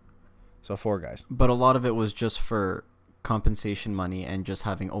 So 4 guys. But a lot of it was just for compensation money and just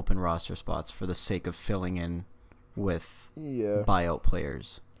having open roster spots for the sake of filling in with buyout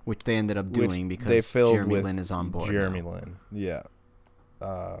players, which they ended up doing because Jeremy Lin is on board. Jeremy Lin, yeah.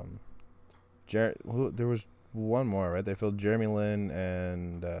 There was one more, right? They filled Jeremy Lin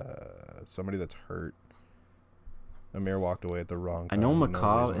and somebody that's hurt. Amir walked away at the wrong time. I know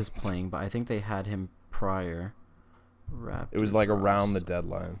McCaw is playing, but I think they had him prior. Raptors it was like around the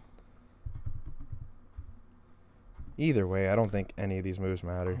deadline. Either way, I don't think any of these moves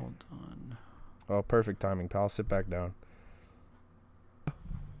matter. Hold on. Oh, perfect timing, pal. Sit back down.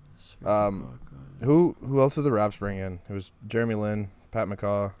 Who else did the Raps bring in? It was Jeremy Lin, Pat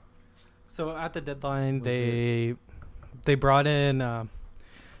McCaw. So at the deadline, they brought in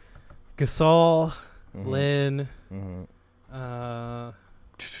Gasol, Lin.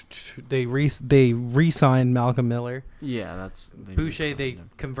 They re-signed Malcolm Miller. Yeah, that's Boucher. They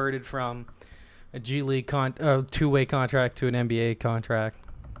converted from a G League two-way contract to an NBA contract,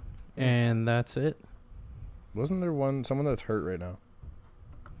 and that's it. Wasn't there someone that's hurt right now?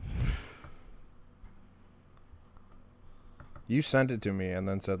 You sent it to me and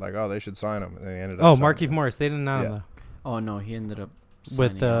then said like, "Oh, they should sign him." And they ended up. Markieff Morris. They didn't know him. Oh no, he ended up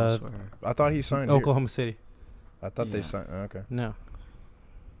with I thought he signed Oklahoma City. I thought they signed. Okay. No.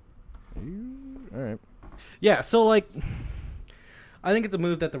 All right. Yeah. So like, I think it's a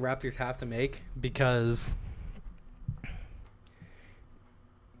move that the Raptors have to make because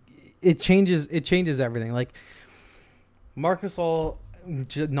it changes everything. Like, Marc Gasol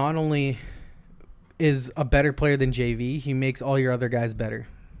not only is a better player than JV, he makes all your other guys better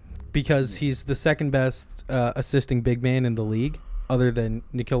because he's the second best assisting big man in the league, other than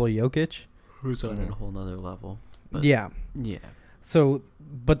Nikola Jokic, who's on a whole nother level. Yeah. So,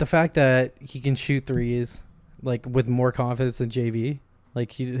 but the fact that he can shoot threes like with more confidence than JV,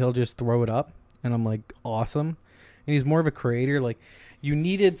 like he'll just throw it up, and I'm like, awesome. And he's more of a creator. Like, you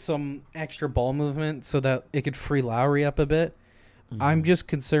needed some extra ball movement so that it could free Lowry up a bit. I'm just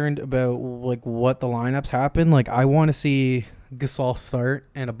concerned about like what the lineups happen. Like, I want to see Gasol start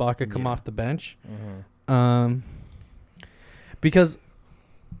and Ibaka come off the bench, because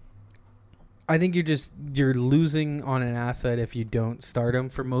I think you're losing on an asset if you don't start him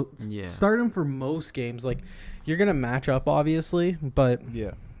for most games. Like, you're gonna match up obviously, but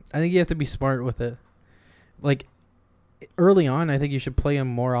I think you have to be smart with it. Like, early on, I think you should play him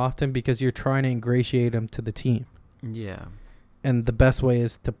more often because you're trying to ingratiate him to the team. Yeah. And the best way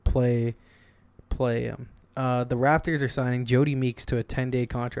is to play him. The Raptors are signing Jody Meeks to a 10-day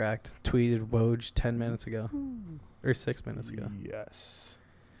contract, tweeted Woj 10 minutes ago. Or 6 minutes ago. Yes.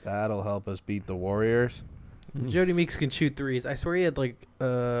 That'll help us beat the Warriors. Jody Meeks can shoot threes. I swear he had like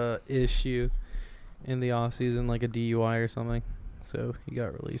issue in the offseason, like a DUI or something. So he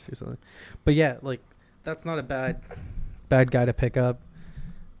got released or something. But yeah, like, that's not a bad guy to pick up.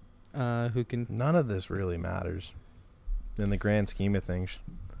 Who can... None of this really matters in the grand scheme of things.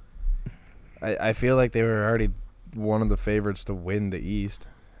 I feel like they were already one of the favorites to win the East,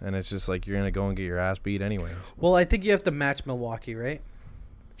 and it's just like you're going to go and get your ass beat anyway. Well, I think you have to match Milwaukee, right?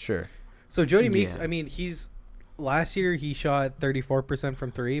 Sure. So Jody Meeks, I mean, last year he shot 34%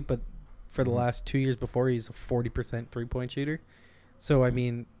 from three, but for the last 2 years before, he's a 40% three-point shooter. So, I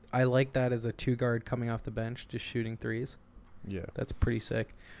mean, I like that as a two-guard coming off the bench, just shooting threes. Yeah. That's pretty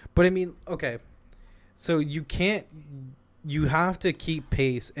sick. But, I mean, okay, so you have to keep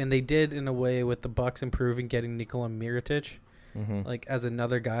pace, and they did in a way with the Bucks improving, getting Nikola Mirotic, like, as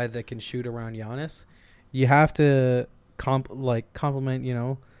another guy that can shoot around Giannis. You have to compliment,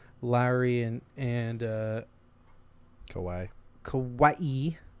 Lowry and Kawhi.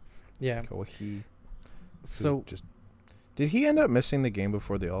 Yeah. Kawhi. So did he end up missing the game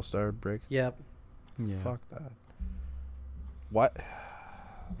before the All-Star break? Yep. Yeah. Fuck that. What?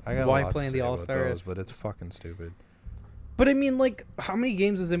 I got why playing the All-Star? But it's fucking stupid. But I mean, like, how many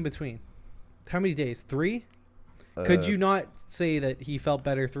games was in between? How many days? 3? Could you not say that he felt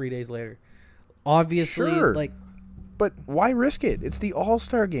better 3 days later? Obviously, sure. Like, but why risk it? It's the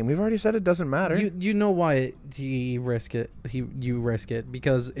All-Star game. We've already said it doesn't matter. You know why you risk it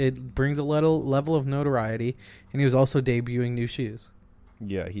because it brings a level of notoriety, and he was also debuting new shoes.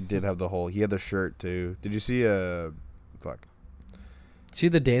 Yeah, he did have he had the shirt too. Did you see See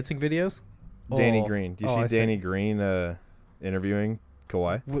the dancing videos? Danny Green. Do you see Danny Green interviewing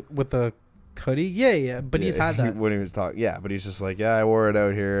Kawhi with the hoodie? Yeah. But he's had that when he was talking. Yeah, but he's just like, I wore it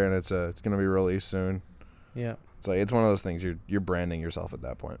out here, and it's gonna be released soon. Yeah. It's like it's one of those things you're branding yourself at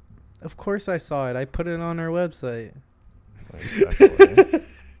that point. Of course, I saw it. I put it on our website.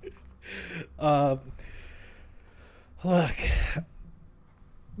 Look,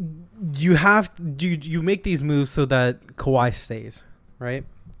 you you make these moves so that Kawhi stays, right?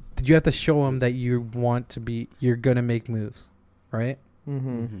 You have to show him that you're gonna make moves, right?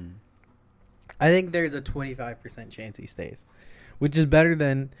 Mm-hmm. I think there's a 25% chance he stays, which is better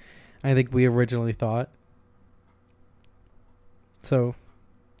than I think we originally thought. So,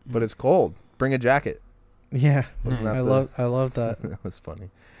 but it's cold. Bring a jacket. Yeah, I love that. That was funny.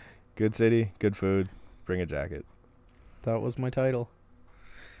 Good city, good food. Bring a jacket. That was my title.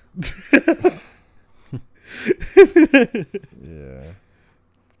 Yeah.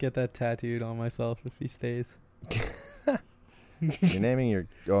 Get that tattooed on myself if he stays. You're naming your...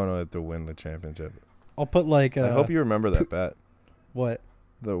 Oh, no, to win the championship. I'll put like... I hope you remember that bet. What?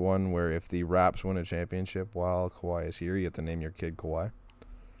 The one where if the Raps win a championship while Kawhi is here, you have to name your kid Kawhi.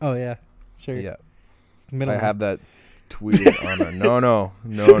 Oh, yeah. Sure. Yeah. I have that tweeted on a... No.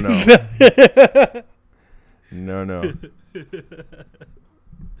 No.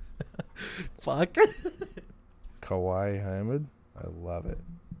 Fuck. Kawhi Hamid? I love it.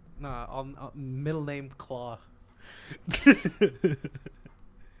 Nah, I'll middle name Claw.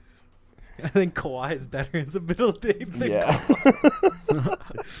 I think Kawhi is better as a middle name than Claw.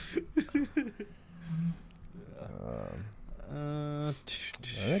 I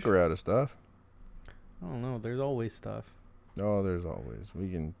think we're out of stuff. I don't know. There's always stuff. Oh, there's always. We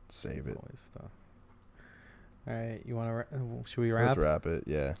can save it. Always stuff. All right, you want to? Should we wrap? Let's wrap it.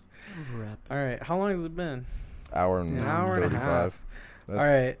 Yeah. All right. How long has it been? Hour and 35. And a half. All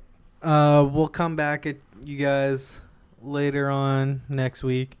right. We'll come back at you guys later on next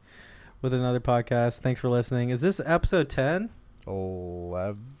week with another podcast. Thanks for listening. Is this episode 10?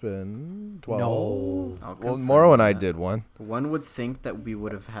 11, 12. No. Well, Morrow and I did one. One would think that we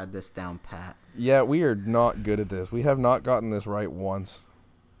would have had this down pat. Yeah, we are not good at this. We have not gotten this right once.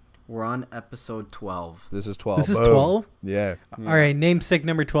 We're on episode 12. This is 12. This is 12? Yeah. All right, namesake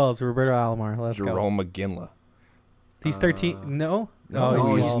number 12 is Roberto Alomar. Let's go. Jerome McGinley. He's 13. No? No, he's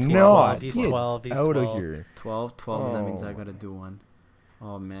 12. He's not. He's 12. He's 12. Out of here. 12, and that means I got to do one.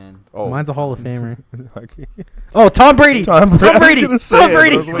 Oh, man. Oh. Mine's a Hall of Famer. Oh, Tom Brady. Tom Brady.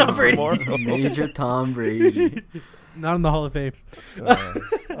 Major Tom Brady. Not in the Hall of Fame.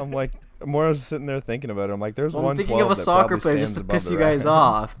 I'm like, more I was sitting there thinking about it. I'm like, there's one. I'm thinking of a soccer player just to piss you guys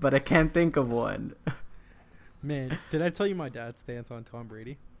off, but I can't think of one. Man, did I tell you my dad's stance on Tom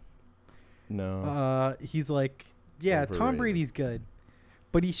Brady? No. He's like, yeah, overrated. Tom Brady's good,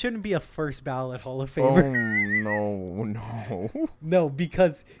 but he shouldn't be a first ballot Hall of Famer. Oh, no. No,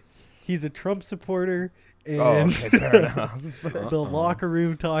 because he's a Trump supporter, and fair enough. The locker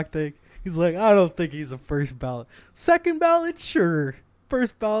room talk thing. He's like, I don't think he's a first ballot. Second ballot, sure.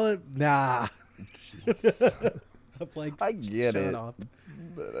 First ballot, nah. I'm like, I get shut it. Up.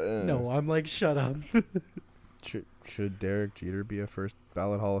 No, I'm like, shut up. Should Derek Jeter be a first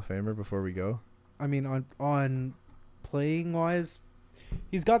ballot Hall of Famer before we go? I mean, on playing wise,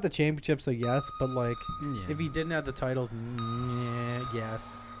 he's got the championship, so yes. But like, if he didn't have the titles,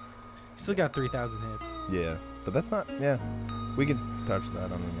 yes. He still got 3,000 hits. Yeah, but that's not. Yeah, we can touch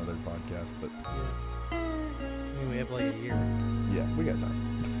that on another podcast. But I mean, we have like a year. Yeah, we got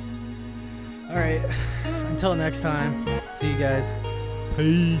time. All right. Until next time. See you guys.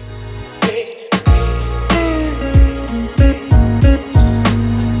 Peace.